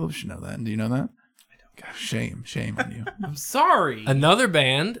knows? Caleb should know that. Do you know that? Gosh, shame on you. I'm sorry. Another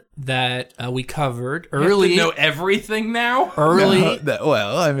band that we covered You have early. to know everything now. Early,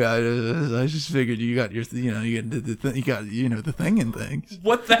 Well, I mean, I just figured you got your, you got the thing and things.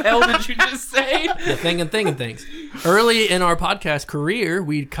 What the hell did you just say? the thing and things. Early in our podcast career,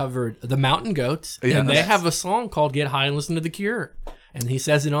 we covered the Mountain Goats, and they Yes. have a song called "Get High and Listen to the Cure," and he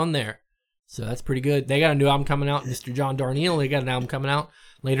says it on there. So that's pretty good. They got a new album coming out. Mr. John Darnielle, they got an album coming out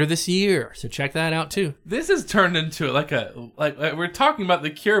later this year. So check that out too. This has turned into like we're talking about the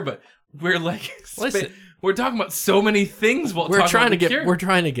Cure, but we're like Listen. we're talking about so many things while We're talking trying about to the get Cure. we're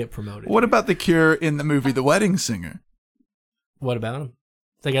trying to get promoted. What about the Cure in the movie The Wedding Singer? What about them?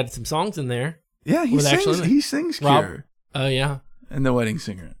 They got some songs in there. Yeah, he Well, actually, sings. He sings Rob- Cure Oh yeah, in The Wedding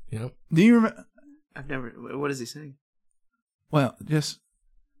Singer. yeah. Do you remember? I've never. What does he sing? Well, just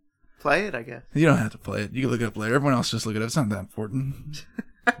Play it, I guess. you don't have to play it. You can look it up later. Everyone else just look it up. It's not that important.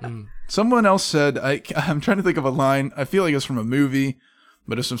 Mm. Someone else said, I'm trying to think of a line. I feel like it's from a movie,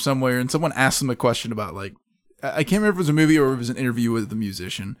 but it's from somewhere. And someone asked them a question about, like, I can't remember if it was a movie or if it was an interview with the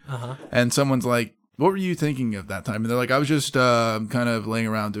musician. Uh-huh. And someone's like, what were you thinking of that time? And they're like, I was just kind of laying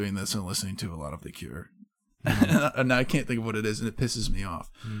around doing this and listening to a lot of The Cure. And I can't think of what it is, and it pisses me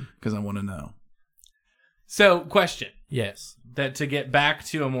off because I want to know. So, question Yes. that to get back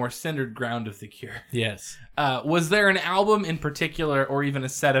to a more centered ground of the Cure, Yes. was there an album in particular, or even a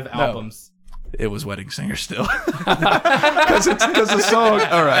set of albums? It was Wedding Singer still. Because the song,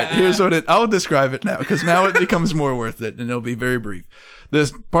 all right, here's what I'll describe it now, because now it becomes more worth it, and it'll be very brief.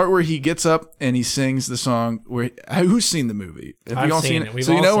 This part where he gets up and he sings the song, who's seen the movie? Have I've you all seen it. We've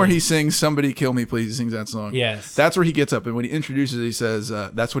So you all know where seen he it. sings "Somebody Kill Me, Please." He sings that song. Yes. That's where he gets up, and when he introduces it, he says,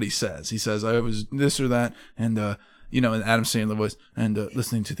 that's what he says. He says, I was this or that, and in Adam Sandler voice, and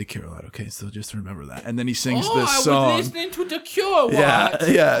listening to The Cure a lot. Okay, so just remember that. And then he sings Oh, this I song. was listening to the Cure. What?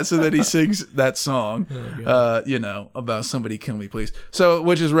 Yeah. So then he sings that song, Oh, about "Somebody Kill Me, Please." So,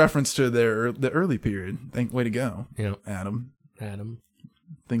 which is reference to the early period. Way to go, Yeah. Adam. Adam.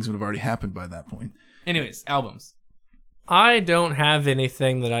 Things would have already happened by that point. Anyways, albums. I don't have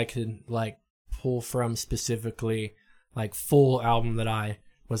anything that I could like pull from specifically, like full album that I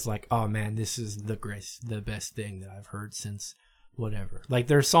was like, oh man, this is the best thing that I've heard since whatever. Like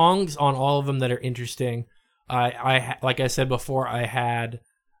there are songs on all of them that are interesting. I like I said before, I had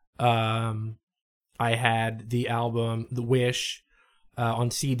the album The Wish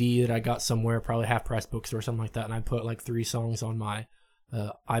on CD that I got somewhere, probably Half Price Bookstore or something like that, and I put like 3 songs on my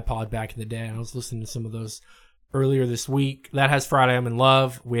iPod back in the day, and I was listening to some of those earlier this week. That has Friday I'm in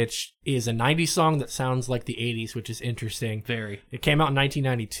Love, which is a 90s song that sounds like the 80s, which is interesting. Very. It came out in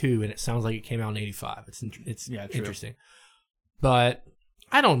 1992, and it sounds like it came out in 85. It's Yeah, true. interesting. But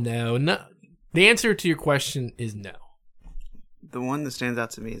I don't know. No, the answer to your question is no. The one that stands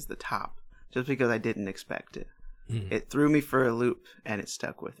out to me is the top, just because I didn't expect it. Mm. It threw me for a loop, and it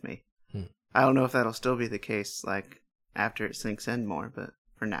stuck with me. I don't know if that'll still be the case, like, after it sinks in more, but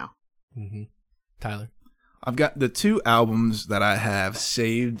for now. Mm-hmm. Tyler? I've got the 2 albums that I have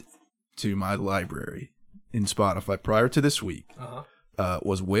saved to my library in Spotify prior to this week.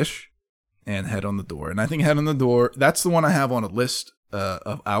 Was Wish and Head on the Door. And I think Head on the Door, that's the one I have on a list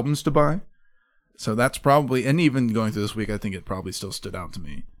of albums to buy. So that's probably, and even going through this week, I think it probably still stood out to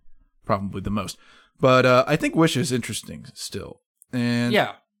me probably the most. But I think Wish is interesting still. And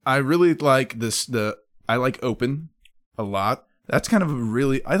Yeah. I really like I like Open a lot. That's kind of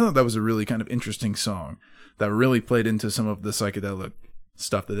I thought that was a really kind of interesting song that really played into some of the psychedelic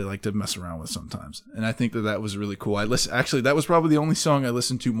stuff that they like to mess around with sometimes. And I think that was really cool. Actually, that was probably the only song I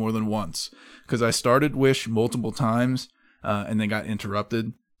listened to more than once, because I started Wish multiple times and then got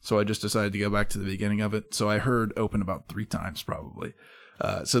interrupted. So I just decided to go back to the beginning of it. So I heard Open about 3 times probably.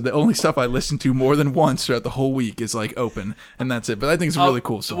 So the only stuff I listened to more than once throughout the whole week is like Open, and that's it. But I think it's a really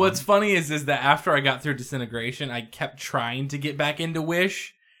cool song. What's funny is that after I got through Disintegration, I kept trying to get back into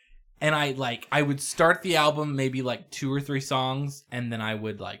Wish, and I would start the album maybe like 2 or 3 songs, and then I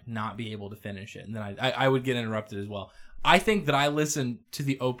would like not be able to finish it, and then I would get interrupted as well. I think that I listened to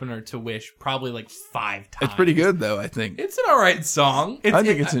the opener to Wish probably like 5 times. It's pretty good though, I think. It's an alright song. I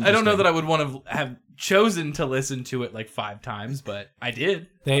think it's interesting. I don't know that I would want to have chosen to listen to it like 5 times, but I did.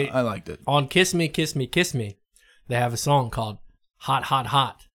 I liked it. On Kiss Me, Kiss Me, Kiss Me, they have a song called Hot, Hot,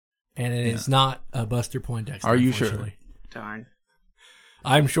 Hot. And it is not a Buster Poindexter. Are you sure? unfortunately. Darn.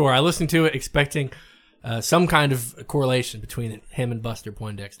 I'm sure. I listened to it expecting some kind of correlation between him and Buster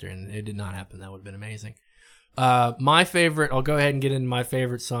Poindexter, and it did not happen. That would have been amazing. My favorite, I'll go ahead and get into my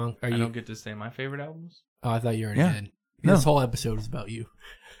favorite song. I don't get to say my favorite albums. Oh, I thought you already Yeah. did. No. This whole episode is about you.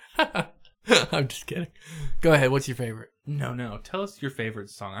 I'm just kidding. Go ahead. What's your favorite? No. Tell us your favorite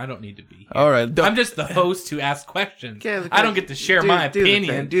song. I don't need to be here. All right. I'm just the host who asks questions. Okay, I don't get to share my do the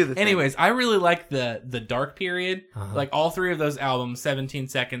opinion. thing, do the thing. Anyways, I really like the dark period. Uh-huh. Like all 3 of those albums, 17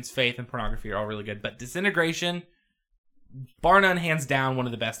 Seconds, Faith, and Pornography are all really good. But Disintegration, bar none, hands down, one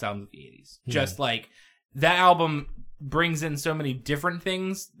of the best albums of the 80s. Just like that album brings in so many different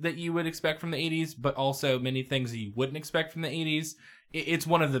things that you would expect from the 80s, but also many things that you wouldn't expect from the 80s. It's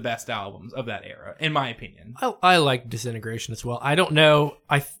one of the best albums of that era, in my opinion. I like Disintegration as well. I don't know.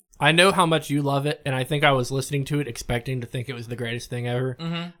 I know how much you love it, and I think I was listening to it expecting to think it was the greatest thing ever.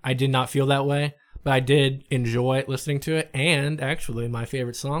 Mm-hmm. I did not feel that way, but I did enjoy listening to it. And actually, my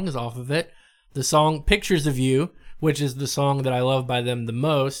favorite song is off of it. The song Pictures of You, which is the song that I love by them the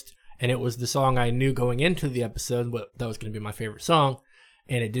most. And it was the song I knew going into the episode that was going to be my favorite song.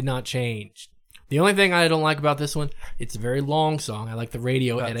 And it did not change. The only thing I don't like about this one, it's a very long song. I like the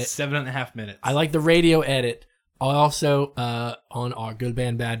radio About edit. 7.5 minutes. I like the radio edit. Also, on our Good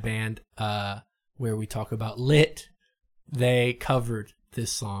Band, Bad Band, where we talk about Lit, they covered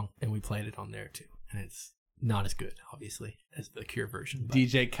this song and we played it on there too. And it's not as good, obviously, as the Cure version. But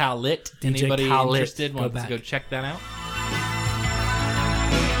DJ Khaled. DJ Anybody Khaled, interested? go Wants back. to go check that out?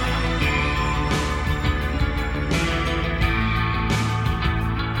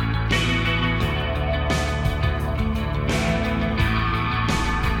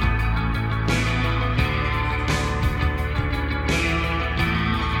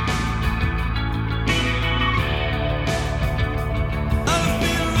 I've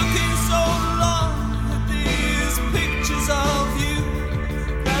been looking so long at these pictures of you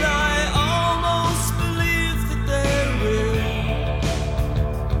that I almost believe that they're real.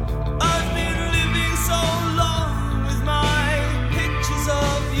 I've been living so long with my pictures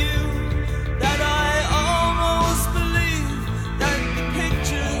of you that I almost believe that the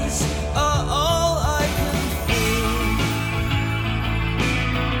pictures are all I can feel.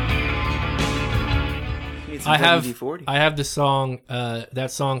 Need some I have WD-40. I have the song,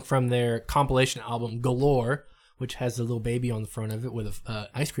 that song from their compilation album Galore, which has a little baby on the front of it with a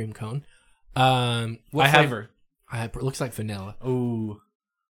ice cream cone. What I have- flavor? it looks like vanilla. Ooh.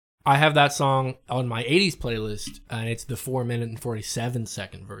 I have that song on my 80s playlist, and it's the 4-minute and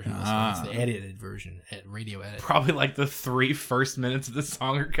 47-second version of the song. It's the edited version, radio edit. Probably like the 3 first minutes of the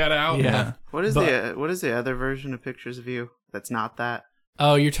song are cut out. Yeah. What is But- what is the other version of Pictures of You? That's not that.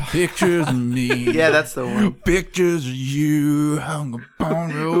 Oh, you're talking. Pictures of me. Yeah, that's the one. Pictures of you hung upon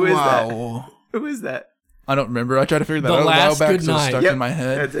the Who is that? wall. Who is that? I don't remember. I tried to figure that The out a while Last back, Good so it's Night. stuck Yep. in my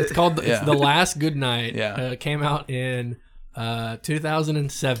head. That's it. It's called it's Yeah. The Last Good Night. Yeah. It came out in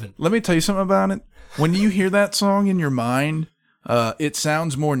 2007. Let me tell you something about it. When you hear that song in your mind, it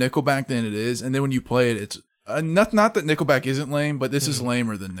sounds more Nickelback than it is, and then when you play it, it's not that Nickelback isn't lame, but this is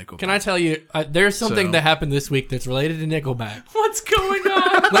lamer than Nickelback. Can I tell you, there's something So- that happened this week that's related to Nickelback. What's going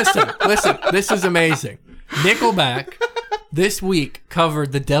on? Listen, this is amazing. Nickelback this week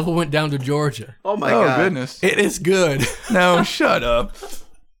covered The Devil Went Down to Georgia. Oh my Oh god. goodness! It is good. No, shut up.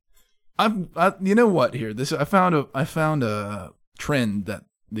 You know what? Here, I found a trend that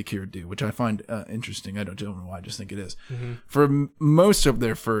The Cure do, which I find interesting. I don't know why. I just think it is. For most of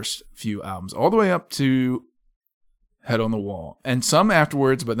their first few albums, all the way up to Head on the Wall, and some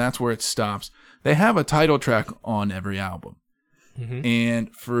afterwards, but that's where it stops. They have a title track on every album.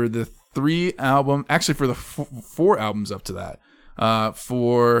 And for the 4 albums up to that,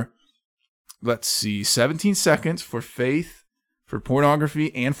 for, let's see, 17 Seconds, for Faith, for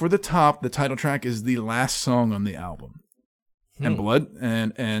Pornography, and for The Top, the title track is the last song on the album. And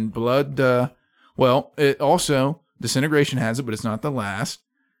Blood, well, it also, Disintegration has it, but it's not the last.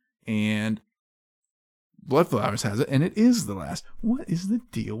 And Bloodflowers has it, and it is the last. What is the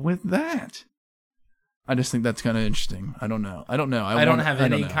deal with that? I just think that's kind of interesting. I don't know. I don't have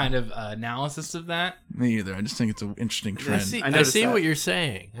any kind of analysis of that. Me either. I just think it's an interesting trend. I see what you're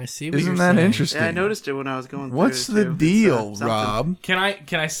saying. Isn't that interesting? Yeah, I noticed it when I was going through. What's it, the too. deal, It's, Rob? Can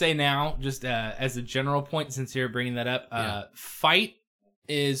I say now, just as a general point, since you're bringing that up, Fight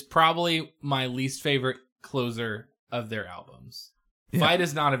is probably my least favorite closer of their albums. Yeah. Fight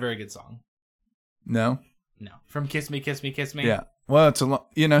is not a very good song. No? No. From Kiss Me, Kiss Me, Kiss Me. Yeah. Well, it's a lot.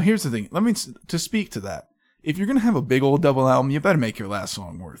 Here's the thing. To speak to that. If you're going to have a big old double album, you better make your last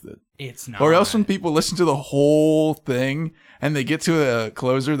song worth it. It's not. Or else when people listen to the whole thing and they get to a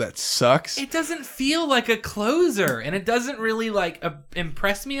closer that sucks. It doesn't feel like a closer, and it doesn't really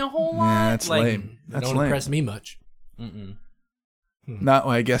impress me a whole lot. Yeah, that's lame. That's don't lame. impress me much. Not,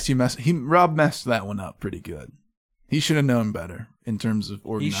 I guess Rob messed that one up pretty good. He should have known better in terms of He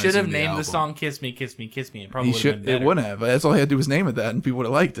organizing. should have the named album. the song "Kiss Me, Kiss Me, Kiss Me." It probably He would have should. been better. It wouldn't have. That's all he had to do was name it that, and people would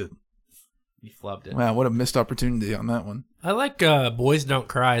have liked it. You flubbed it. Wow, what a missed opportunity on that one. I like Boys Don't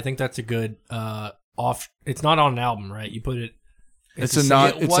Cry. I think that's a good off. It's not on an album, right? You put it. It's a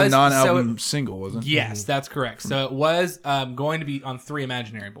a non-album single, wasn't it? Yes, that's correct. So it was going to be on 3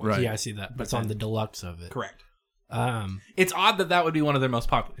 Imaginary Boys. Right. Yeah, I see that. But it's on the deluxe of it. Correct. Um, It's odd that would be one of their most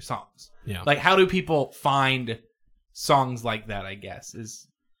popular songs. yeah. Like, how do people find songs like that? I guess is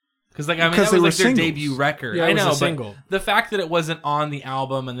because that Because was they were like their singles. debut record. Yeah, I it was know, a single. but the fact that it wasn't on the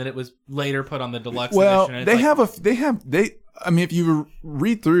album and that it was later put on the deluxe Well, edition. I mean, if you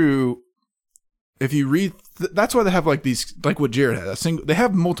read through, that's why they have like these, like what Jared had, they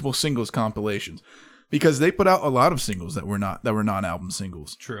have multiple singles compilations because they put out a lot of singles that were non-album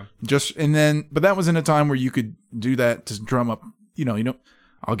singles. True. But that was in a time where you could do that to drum up,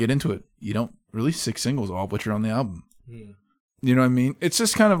 I'll get into it. You don't release 6 singles all, but you're on the album. You know what I mean? It's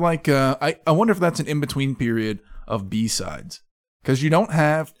just kind of like, I wonder if that's an in-between period of B-sides. Because you don't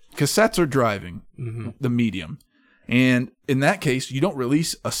have, cassettes are driving the medium. And in that case, you don't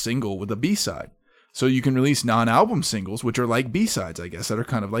release a single with a B-side. So you can release non-album singles, which are like B-sides, I guess, that are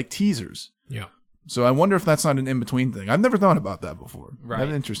kind of like teasers. Yeah. So I wonder if that's not an in-between thing. I've never thought about that before. Right.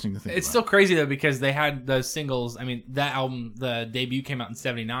 That's interesting to think It's about. still crazy though because they had those singles. I mean, that album, the debut came out in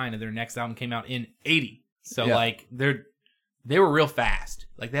 '79, and their next album came out in '80. So Yeah. like they were real fast.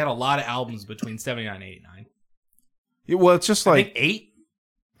 Like they had a lot of albums between '79 and '89. Well, it's just I like... think 8.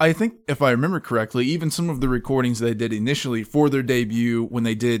 I think, if I remember correctly, even some of the recordings they did initially for their debut when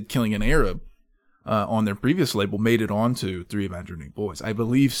they did Killing an Arab on their previous label made it onto 3 Imaginary Boys. I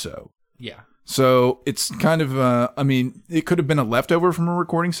believe so. Yeah. So it's kind of, it could have been a leftover from a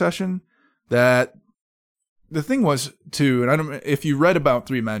recording session that the thing was, too, and I don't, if you read about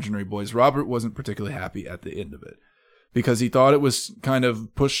 3 Imaginary Boys, Robert wasn't particularly happy at the end of it because he thought it was kind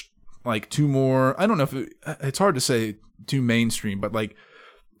of pushed like too more, I don't know if it's hard to say too mainstream, but like,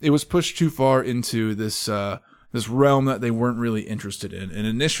 it was pushed too far into this this realm that they weren't really interested in. And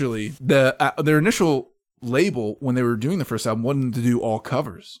initially, their initial label when they were doing the first album wanted to do all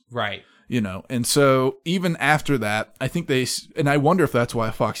covers, Right. And so even after that, I think and I wonder if that's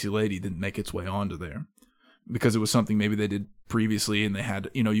why Foxy Lady didn't make its way onto there, because it was something maybe they did previously and they had,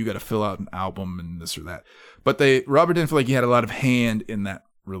 you got to fill out an album and this or that. But Robert didn't feel like he had a lot of hand in that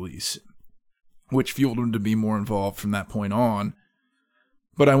release, which fueled him to be more involved from that point on.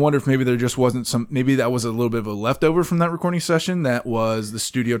 But I wonder if maybe there just wasn't maybe that was a little bit of a leftover from that recording session that was the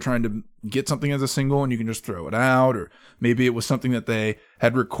studio trying to get something as a single and you can just throw it out. Or maybe it was something that they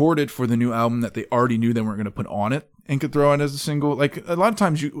had recorded for the new album that they already knew they weren't going to put on it and could throw it as a single. Like a lot of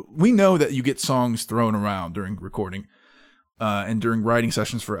times we know that you get songs thrown around during recording and during writing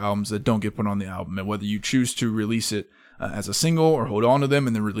sessions for albums that don't get put on the album. And whether you choose to release it as a single or hold on to them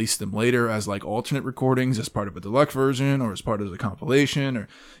and then release them later as like alternate recordings as part of a deluxe version or as part of the compilation or,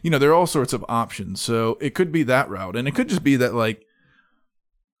 there are all sorts of options. So it could be that route. And it could just be that like,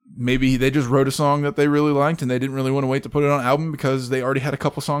 maybe they just wrote a song that they really liked and they didn't really want to wait to put it on an album because they already had a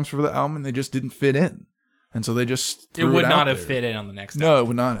couple songs for the album and they just didn't fit in. And so they just threw It would out not have there. fit in on the next No, album. it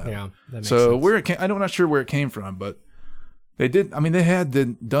would not have. Yeah. That makes So sense. where it came, I'm not sure where it came from, but they did. I mean, they had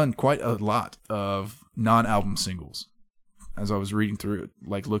done quite a lot of non-album singles as I was reading through it,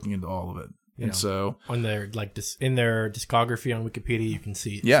 like looking into all of it. You And know, so, on their in their discography on Wikipedia, you can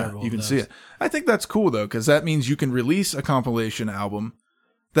see yeah, several you of can those. see it. I think that's cool though, because that means you can release a compilation album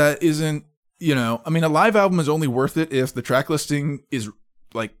that isn't, I mean, a live album is only worth it if the track listing is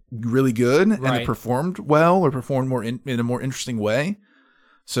like really good and Right. it performed well or performed more in a more interesting way.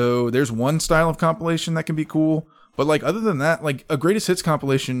 So there's one style of compilation that can be cool, but like other than that, like a greatest hits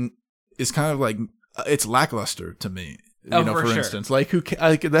compilation is kind of like it's lackluster to me. Oh, For for sure. instance, like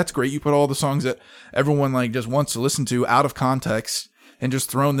that's great. You put all the songs that everyone like just wants to listen to out of context and just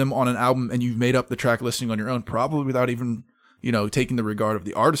thrown them on an album, and you've made up the track listing on your own, probably without even taking the regard of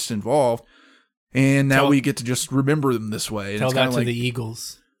the artist involved. And now we get to just remember them this way. And Tell it's that kinda to like, the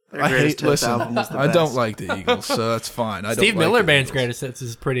Eagles. Their I greatest hate. hits Listen, album is the I don't best. like the Eagles, so that's fine. I Steve don't like Miller the Band's Eagles. greatest hits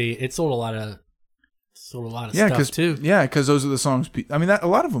is pretty. It sold a lot of Yeah, stuff too. because those are the songs. I mean, a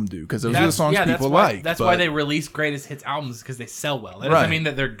lot of them do, because those are the songs people like. That's but- why they release greatest hits albums, because they sell well. That doesn't Right. mean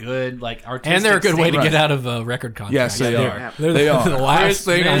that they're good, like artistic. And they're a good way to Right. get out of a record contract. Yes, they They're- are. They're They the, are. the last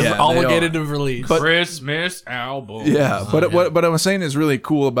thing Yeah, I'm they obligated are. to release. But- Christmas album. Yeah, but yeah. what I was saying is really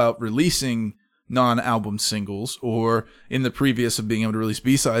cool about releasing non-album singles, or in the previous of being able to release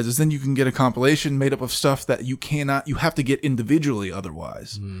B-sides, is then you can get a compilation made up of stuff that you have to get individually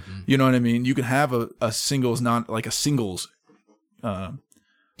otherwise. You know what I mean? You can have a singles, Do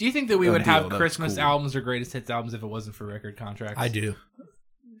you think that we A would have deal, that's Christmas cool. albums or greatest hits albums if it wasn't for record contracts? I do.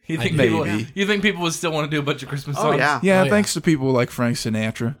 You think I do. people? Maybe. You think people would still want to do a bunch of Christmas Oh songs? yeah. yeah, Oh, yeah. thanks to people like Frank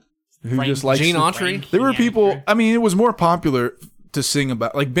Sinatra, who Frank- just likes Gene to- Autry. There were people, I mean, it was more popular to sing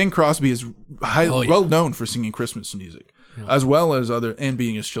about, like Ben Crosby is Oh, yeah. well known for singing Christmas music, as well as and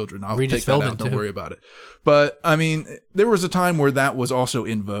being his children. I'll Regis take that Philbin, out, don't too. worry about it. But, I mean, there was a time where that was also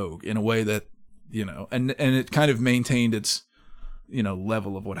in vogue in a way that, and it kind of maintained its,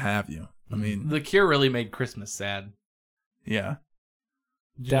 level of what have you. I mean, The Cure really made Christmas sad. yeah.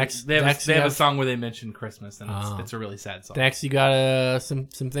 Dax, They have, Dax, they have you a got- song where they mention Christmas, and Oh. it's a really sad song. Dax, you got some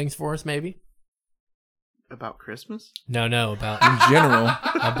things for us, maybe? About Christmas? No, about In general,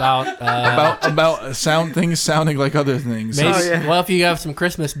 about things sounding like other things. maybe. Oh, yeah. Well, if you have some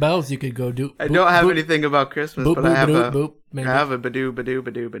Christmas bells, you could go do. I don't have anything about Christmas, Boop, but I have boop, a boop, maybe. I have a badoo badoo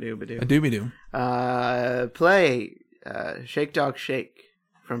badoo badoo A badoo. doobie-doo. Play Shake Dog Shake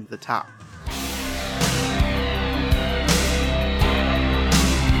from the top.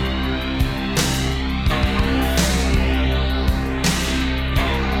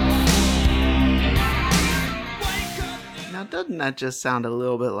 Now, doesn't that just sound a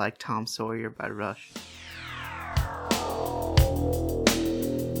little bit like Tom Sawyer by Rush?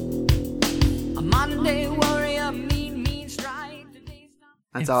 A Monday warrior, mean strike.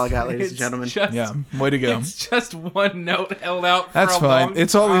 That's all I got, ladies and It's gentlemen. just- Yeah, way to go. It's just one note held out for That's a fine. long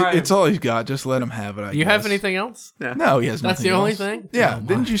It's all. time. It's all he's got. Just let him have it. I Do you have guess. anything else? No, he has nothing. That's the only else. thing? Yeah, Oh,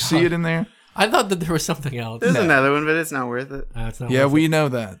 didn't my you see God. it in there? I thought that there was something else. There's another one, but it's not worth it. It's not Yeah, worth we it. know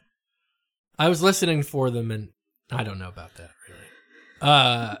that. I was listening for them, and I don't know about that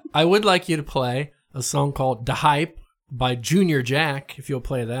really. I would like you to play a song called "Da Hype" by Junior Jack. If you'll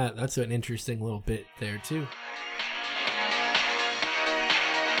play that, that's an interesting little bit there too.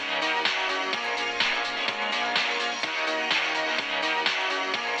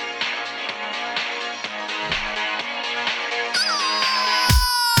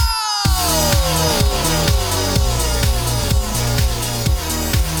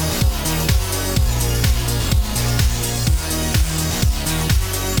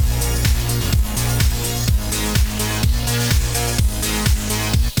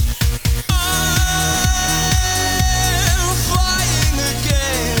 I'm flying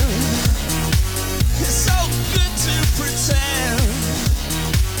again. It's so good to pretend.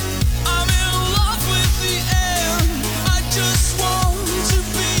 I'm in love with the end. I just want to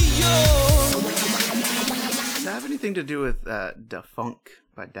be yours. Does that have anything to do with Da Funk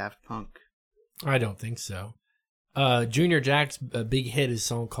by Daft Punk? I don't think so. Junior Jack's big hit is a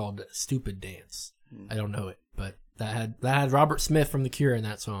song called "Stupid Dance." I don't know it, but that had Robert Smith from The Cure in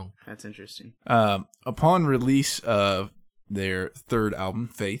that song. That's interesting. Upon release of their third album,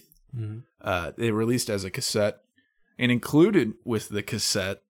 Faith, they released as a cassette, and included with the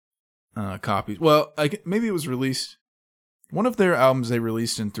cassette copies. Well, maybe it was released. One of their albums they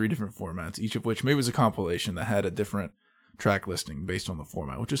released in 3 different formats, each of which maybe was a compilation that had a different track listing based on the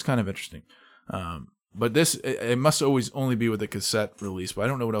format, which is kind of interesting. But this, it must always only be with a cassette release, but I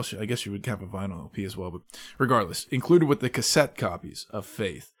don't know what else. I guess you would have a vinyl LP as well, but regardless, included with the cassette copies of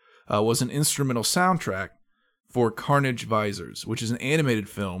Faith was an instrumental soundtrack for Carnage Visors, which is an animated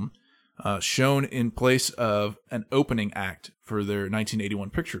film shown in place of an opening act for their 1981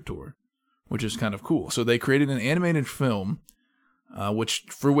 picture tour, which is kind of cool. So they created an animated film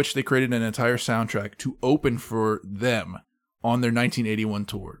which they created an entire soundtrack to open for them on their 1981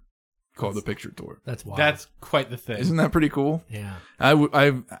 tour called the Picture Tour. That's wild. That's quite the thing. Isn't that pretty cool? yeah.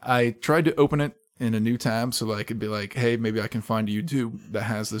 I tried to open it in a new tab so that I could be like, hey, maybe I can find a YouTube that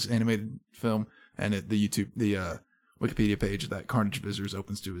has this animated film, and the Wikipedia page that Carnage Visitors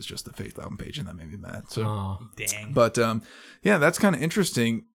opens to is just the Faith album page, and that made me mad. So, Oh. Dang. but yeah, that's kind of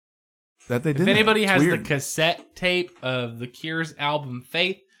interesting that they did. If anybody that. has It's the weird. cassette tape of the Cure's album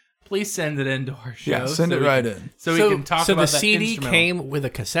Faith, please send it into our show. Yeah, send so it we right can- in. So we can talk so about the that CD instrumental. came with a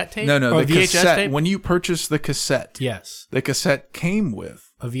cassette tape? No, Or the a VHS cassette. tape? When you purchase the cassette, Yes, the cassette came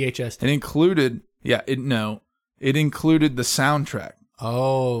with. a VHS tape. It included, it included the soundtrack.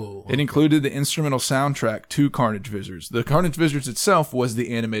 Oh. It included the instrumental soundtrack to Carnage Visitors. The Carnage Visitors itself was the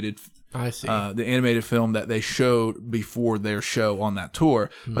animated film that they showed before their show on that tour,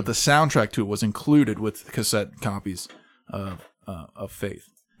 but the soundtrack to it was included with cassette copies of Faith,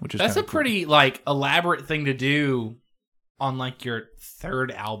 which is That's a kinda cool. pretty elaborate thing to do on your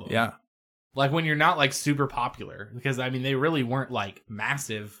third album. Yeah. When you're not super popular, because I mean they really weren't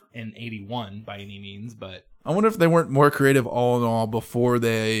massive in 81 by any means, but I wonder if they weren't more creative all in all before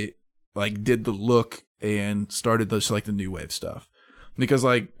they did the look and started this the new wave stuff. Because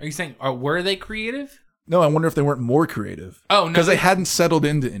are you saying were they creative? no, I wonder if they weren't more creative. Oh, no, because they they- hadn't settled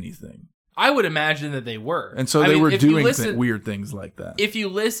into anything, I would imagine that they were. and so I they mean, were if you doing listen- weird things like that. If you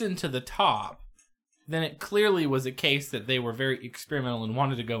listen to the top, then it clearly was a case that they were very experimental and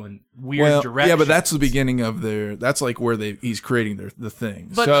wanted to go in weird directions. yeah, but that's the beginning of their. That's where he's creating the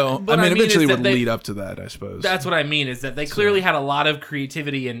thing. But- so but I mean eventually is it that would they- lead up to that, I suppose. That's what I mean is that they clearly had a lot of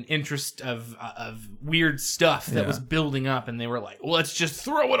creativity and interest of weird stuff that Yeah. was building up, and they were like, well, let's just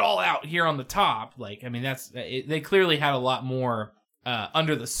throw it all out here on the top. They clearly had a lot more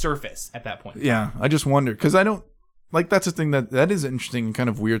under the surface at that point. Yeah, I just wonder because I don't that's the thing that is an interesting and kind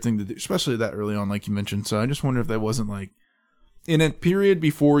of weird thing to do, especially that early on, like you mentioned. So I just wonder if that wasn't in a period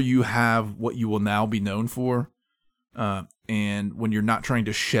before you have what you will now be known for, and when you're not trying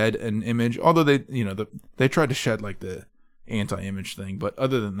to shed an image, although they tried to shed the anti-image thing, but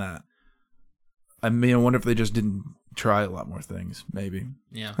other than that, I wonder if they just didn't try a lot more things. Maybe.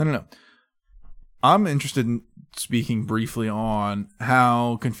 Yeah. I don't know. I'm interested in speaking briefly on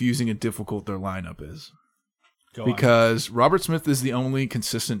how confusing and difficult their lineup is. Go on. Because Robert Smith is the only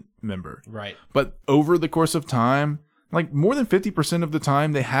consistent member. Right. But over the course of time, more than 50% of the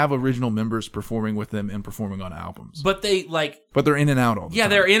time, they have original members performing with them and performing on albums. But they But they're in and out all the time.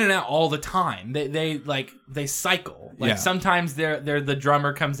 they're in and out all the time. They cycle. Yeah. Sometimes they're the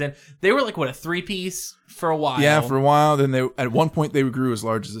drummer comes in. They were a 3-piece for a while. Yeah, for a while. Then at one point they grew as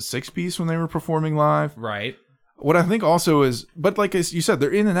large as a 6-piece when they were performing live. right. What I think also is, but as you said, they're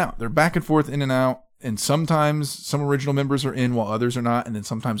in and out. They're back and forth, in and out. And sometimes some original members are in while others are not. And then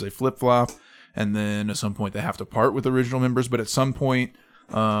sometimes they flip-flop. And then at some point they have to part with original members. But at some point,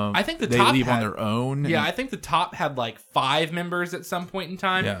 I think the they top leave on had- their own. Yeah, And- I think the top had 5 members at some point in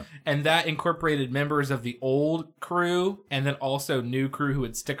time. Yeah. And that incorporated members of the old crew and then also new crew who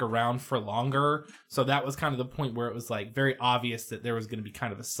would stick around for longer. So that was kind of the point where it was very obvious that there was going to be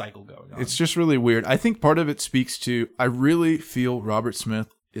kind of a cycle going on. It's just really weird. I think part of it speaks to, I really feel Robert Smith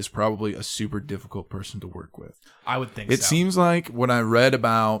is probably a super difficult person to work with. I would think It so. seems like when I read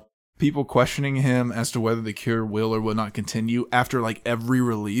about people questioning him as to whether The Cure will or will not continue after every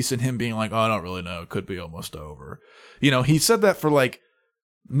release and him being like, oh, I don't really know. It could be almost over. He said that for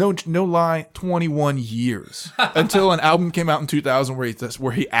no lie, 21 years until an album came out in 2000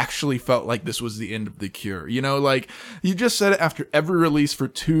 where he actually felt like this was the end of The Cure. You just said it after every release for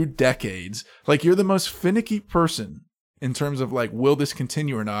 2 decades. You're the most finicky person in terms of will this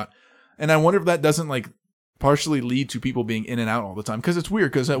continue or not? And I wonder if that doesn't partially lead to people being in and out all the time. Because it's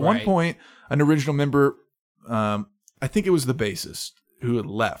weird, because at one Right. point, an original member, I think it was the bassist who had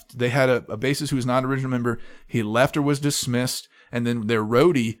left. They had a bassist who was not an original member. He left or was dismissed. And then their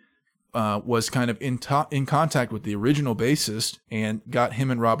roadie was kind of in contact with the original bassist and got him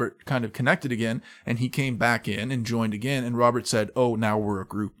and Robert kind of connected again. And he came back in and joined again. And Robert said, oh, now we're a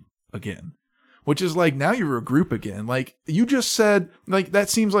group again. Which is now you're a group again. You just said, that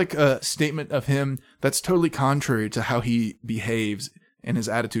seems like a statement of him that's totally contrary to how he behaves and his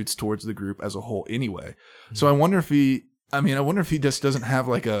attitudes towards the group as a whole anyway. So I wonder if he just doesn't have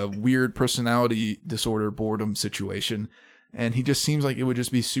a weird personality disorder, boredom situation. And he just seems like it would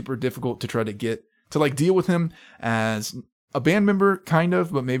just be super difficult to try to get to deal with him as a band member, kind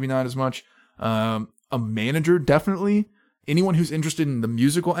of, but maybe not as much. A manager, definitely. Anyone who's interested in the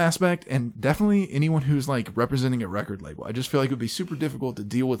musical aspect, and definitely anyone who's representing a record label. I just feel like it would be super difficult to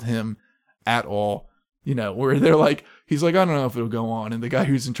deal with him at all You know, where they're like, he's like, I don't know if it'll go on. And the guy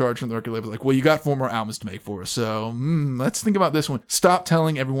who's in charge from the record label is like, well, you got 4 more albums to make for us. So let's think about this one. Stop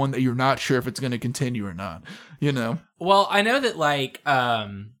telling everyone that you're not sure if it's going to continue or not. You know? Well, I know that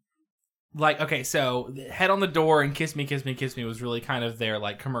okay, so Head on the Door and Kiss Me, Kiss Me, Kiss Me was really kind of their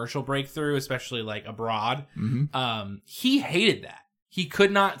like commercial breakthrough, especially like abroad. Mm-hmm. He hated that. He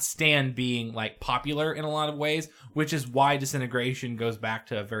could not stand being like popular in a lot of ways, which is why Disintegration goes back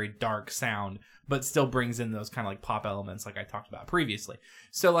to a very dark sound, but still brings in those kind of like pop elements like I talked about previously.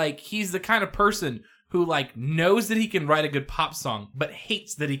 So like he's the kind of person who like knows that he can write a good pop song, but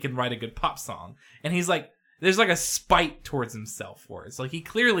hates that he can write a good pop song. And he's like, there's like a spite towards himself for it. It's like he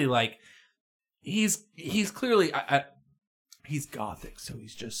clearly like, he's clearly, he's gothic, so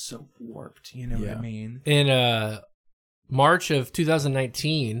he's just so warped. You know what I mean? In March of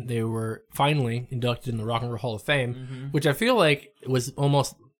 2019, they were finally inducted in the Rock and Roll Hall of Fame, which I feel like was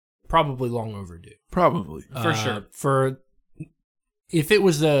almost probably long overdue. Probably. For sure. For if it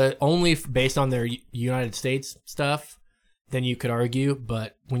was only based on their United States stuff, then you could argue.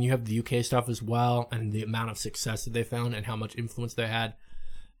 But when you have the UK stuff as well, and the amount of success that they found and how much influence they had,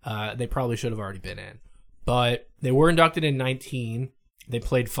 they probably should have already been in. But they were inducted in 19. They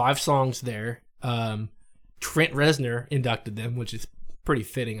played 5 songs there. Trent Reznor inducted them, which is pretty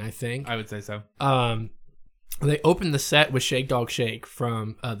fitting, I think. I would say so. They opened the set with Shake Dog Shake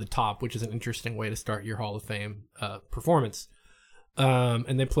from The Top, which is an interesting way to start your Hall of Fame performance.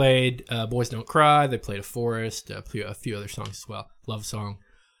 And they played Boys Don't Cry. They played A Forest, a few other songs as well. Love Song.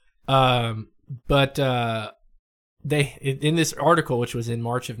 But they in this article, which was in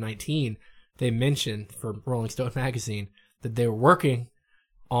March of 19, they mentioned for Rolling Stone magazine that they were working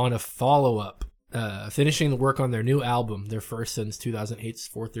on a follow-up, finishing the work on their new album, their first since 2008's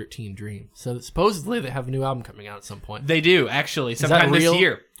 413 Dream. So supposedly they have a new album coming out at some point. They do, actually, that sometime this real?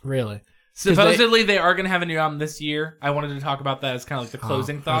 year. Really? Supposedly they are going to have a new album this year. I wanted to talk about that as kind of like the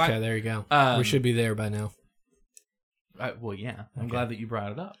closing thought. Okay, there you go. We should be there by now. Well, yeah. I'm glad that you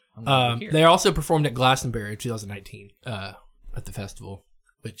brought it up. I'm glad we're here. They also performed at Glastonbury 2019 at the festival,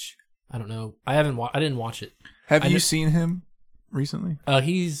 which I don't know. I didn't watch it. Have you seen him recently?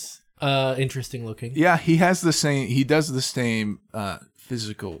 He's interesting looking. Yeah, he has the same. He does the same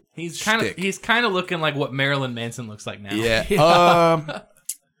physical. He's kind of looking like what Marilyn Manson looks like now. Yeah.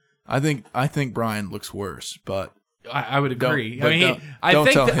 I think Brian looks worse, but I would agree. I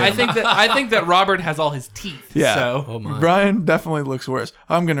think that Robert has all his teeth. Yeah. So Brian definitely looks worse.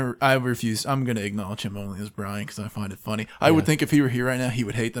 I'm gonna acknowledge him only as Brian because I find it funny. I would think if he were here right now, he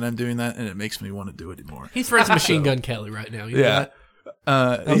would hate that I'm doing that, and it makes me want to do it more. He's friends with Machine Gun Kelly right now. You know Yeah.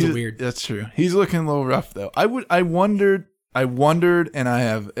 that was weird. That's true. He's looking a little rough though. I wondered, and I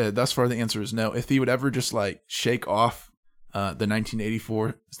have thus far the answer is no. If he would ever just like shake off the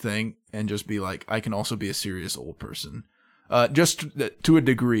 1984 thing and just be like, I can also be a serious old person, just to a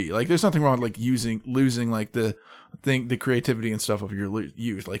degree. Like, there's nothing wrong with like losing like the creativity and stuff of your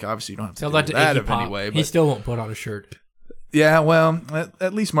youth. Like, obviously, you don't have to Tell do that to that Iggy of Pop. any way. He But still won't put on a shirt. yeah, well,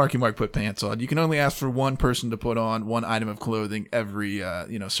 at least Marky Mark put pants on. You can only ask for one person to put on one item of clothing every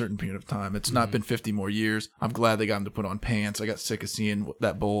certain period of time. It's not been 50 more years. I'm glad they got him to put on pants. I got sick of seeing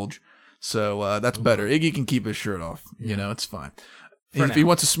that bulge. So that's better. Iggy can keep his shirt off. You know, it's fine. If he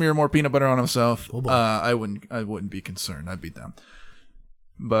wants to smear more peanut butter on himself, I wouldn't be concerned. I'd be down.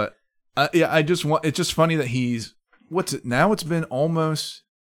 But it's just funny that he's what's it now? It's been almost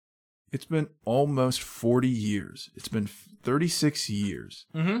 40 years. It's been 36 years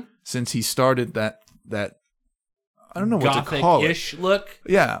since he started that. I don't know what to call it. Gothic-ish look.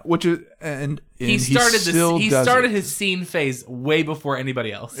 Yeah, which is and he started his scene phase way before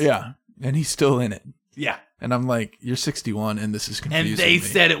anybody else. Yeah, and he's still in it. Yeah. And I'm like, you're 61, and this is confusing. And they me.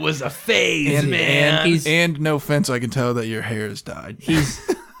 said it was a phase, And man. he's no offense, I can tell that your hair has dyed. he's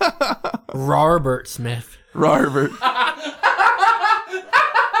Robert Smith. Robert.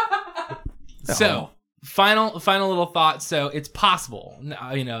 So, final little thought. So, it's possible,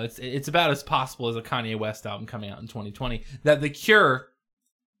 it's about as possible as a Kanye West album coming out in 2020 that The Cure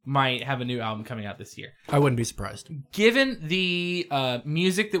might have a new album coming out this year. I wouldn't be surprised. Given the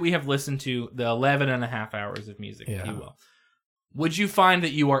music that we have listened to, the 11 and a half hours of music, if you will, would you find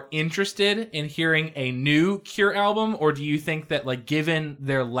that you are interested in hearing a new Cure album? Or do you think that, like, given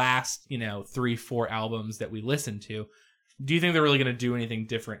their last, 3-4 albums that we listened to, do you think they're really going to do anything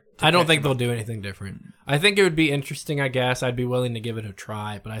different? I don't think they'll do anything different. I think it would be interesting, I guess. I'd be willing to give it a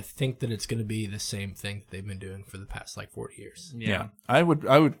try, but I think that it's going to be the same thing that they've been doing for the past, 40 years. Yeah. I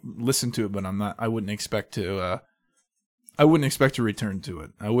would listen to it, but I wouldn't expect to return to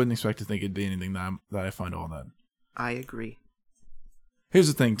it. I wouldn't expect to think it'd be anything that I find all that. I agree. Here's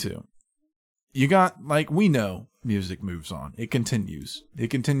the thing, too. you got, like, we know music moves on. It continues. It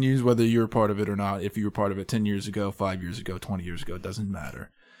continues whether you're a part of it or not. If you were part of it 10 years ago, 5 years ago, 20 years ago, it doesn't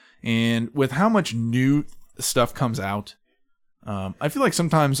matter. And with how much new stuff comes out, I feel like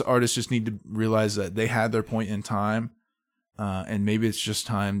sometimes artists just need to realize that they had their point in time, and maybe it's just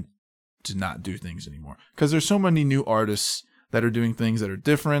time to not do things anymore. Because there's so many new artists that are doing things that are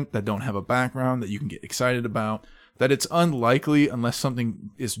different, that don't have a background, that you can get excited about, that it's unlikely, unless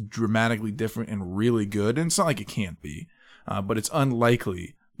something is dramatically different and really good, and it's not like it can't be, but it's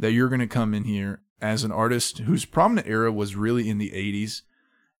unlikely that you're going to come in here as an artist whose prominent era was really in the 80s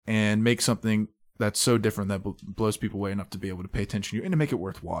and make something that's so different that blows people away enough to be able to pay attention to you and to make it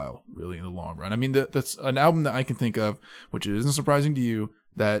worthwhile, really, in the long run. I mean, that's an album that I can think of, which isn't surprising to you,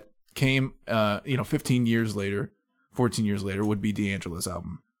 that came, 15 years later, 14 years later, would be D'Angelo's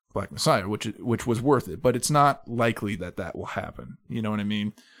album, Black Messiah, which was worth it. But it's not likely that will happen. You know what I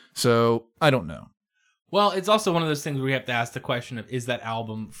mean? So, I don't know. Well, it's also one of those things where we have to ask the question of, is that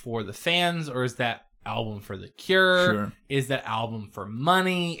album for the fans, or is that album for The Cure? Sure. Is that album for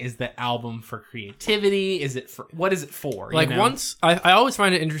money? Is that album for creativity? What is it for? Like, you know? once I always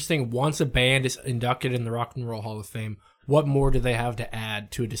find it interesting, once a band is inducted in the Rock and Roll Hall of Fame, what more do they have to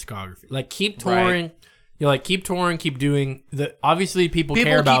add to a discography? Like, keep touring. Right. You're like, keep touring, keep doing the. Obviously, people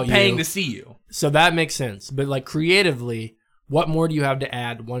care about keep paying you, to see you. so that makes sense. But like, creatively, what more do you have to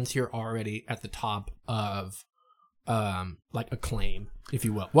add once you're already at the top of, like, acclaim, if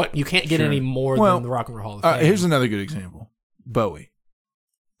you will? What you can't get Sure. any more Well, than the Rock and Roll Hall of Fame. Here's another good example. Bowie.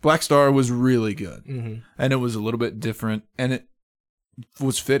 Black Star was really good. Mm-hmm. And it was a little bit different, and it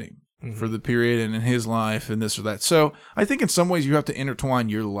was fitting for the period and in his life and this or that. So I think in some ways you have to intertwine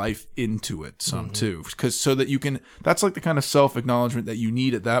your life into it some too, because so that you can, that's like the kind of self-acknowledgement that you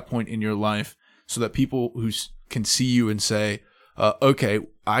need at that point in your life, so that people who can see you and say, okay,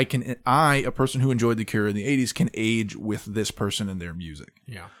 I, a person who enjoyed The Cure in the 80s, can age with this person and their music.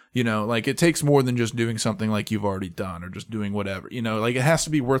 Yeah. You know, like, it takes more than just doing something like you've already done or just doing whatever. You know, like, it has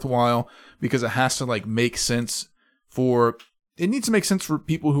to be worthwhile, because it has to, like, make sense it needs to make sense for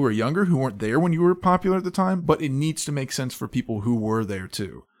people who are younger, who weren't there when you were popular at the time, but it needs to make sense for people who were there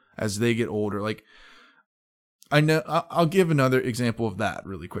too, as they get older. Like, I know, I'll give another example of that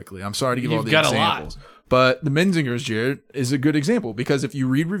really quickly. I'm sorry to give all the examples, but the Menzingers, Jared, is a good example, because if you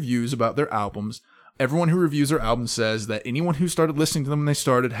read reviews about their albums, everyone who reviews their album says that anyone who started listening to them when they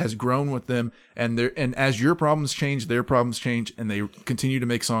started has grown with them, and as your problems change, their problems change, and they continue to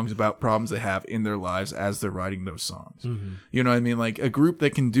make songs about problems they have in their lives as they're writing those songs. Mm-hmm. You know what I mean? Like, a group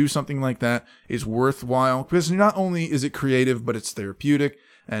that can do something like that is worthwhile, because not only is it creative, but it's therapeutic,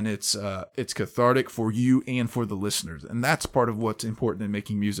 and it's cathartic for you and for the listeners, and that's part of what's important in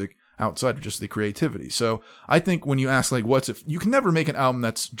making music outside of just the creativity. So I think when you ask, like, you can never make an album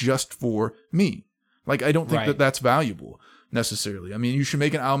that's just for me. Like, I don't think that that's valuable necessarily. I mean, you should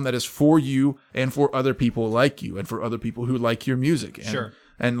make an album that is for you and for other people like you and for other people who like your music. And, Sure.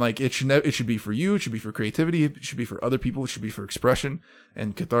 And like, it should be for you. It should be for creativity. It should be for other people. It should be for expression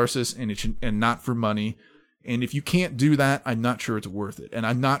and catharsis, and not for money. And if you can't do that, I'm not sure it's worth it. And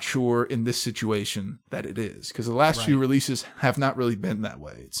I'm not sure in this situation that it is, because the last few releases have not really been that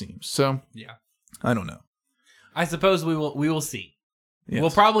way, it seems. So Yeah. I don't know. I suppose we will see.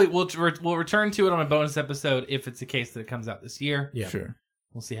 Yes. We'll return to it on a bonus episode if it's the case that it comes out this year. Yeah. Sure.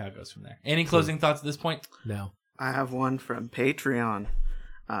 We'll see how it goes from there. Any closing thoughts at this point? No. I have one from Patreon.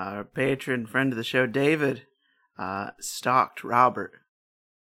 Our patron friend of the show, David, stalked Robert.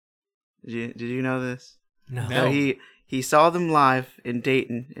 Did you know this? No. No. So he saw them live in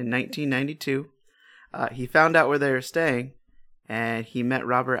Dayton in 1992. He found out where they were staying, and he met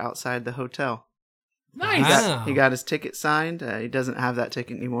Robert outside the hotel. Nice. Wow. He got his ticket signed. He doesn't have that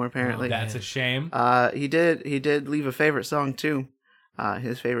ticket anymore, apparently. That's a shame. He did leave a favorite song too.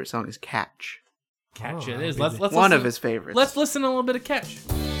 His favorite song is Catch. Catch Oh, it is. that'd be Let's One listen. of his favorites. Let's listen to a little bit of Catch.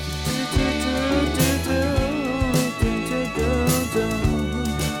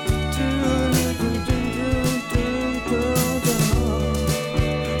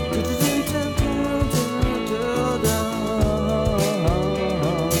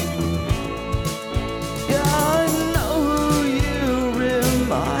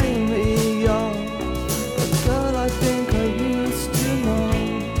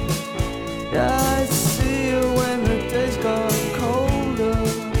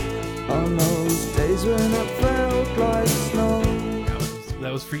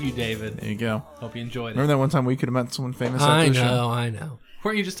 That was for you, David. There you go. Hope you enjoyed it. Remember that one time we could have met someone famous I after the show? know.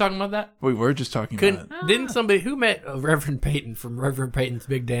 Weren't you just talking about that? We were just talking about it. Didn't somebody who met Reverend Peyton from Reverend Peyton's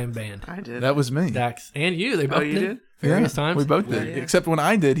Big Damn Band? I did. That was me. Dax and you. They both you did? various times. We both did. Yeah. Except when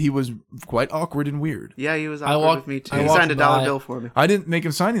I did, he was quite awkward and weird. Yeah, he was I awkward walked- with me too. I He walked signed a dollar by- bill for me. I didn't make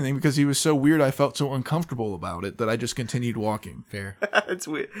him sign anything because he was so weird. I felt so uncomfortable about it that I just continued walking. Fair. It's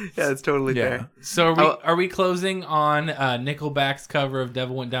weird. Yeah, it's totally Yeah. fair. So Oh. are we closing on Nickelback's cover of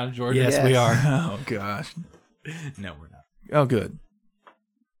 "Devil Went Down to Georgia"? Yes, we Yes. are. Oh gosh. No, we're not. Oh good.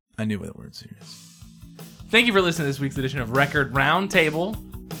 I knew that word serious. Thank you for listening to this week's edition of Record Roundtable.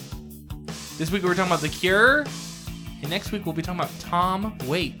 This week we were talking about The Cure, and next week we'll be talking about Tom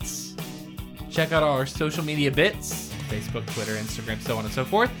Waits. Check out our social media bits, Facebook, Twitter, Instagram, so on and so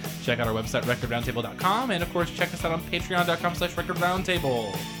forth. Check out our website, recordroundtable.com, and of course check us out on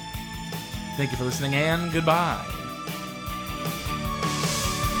patreon.com/recordroundtable. Thank you for listening, and goodbye.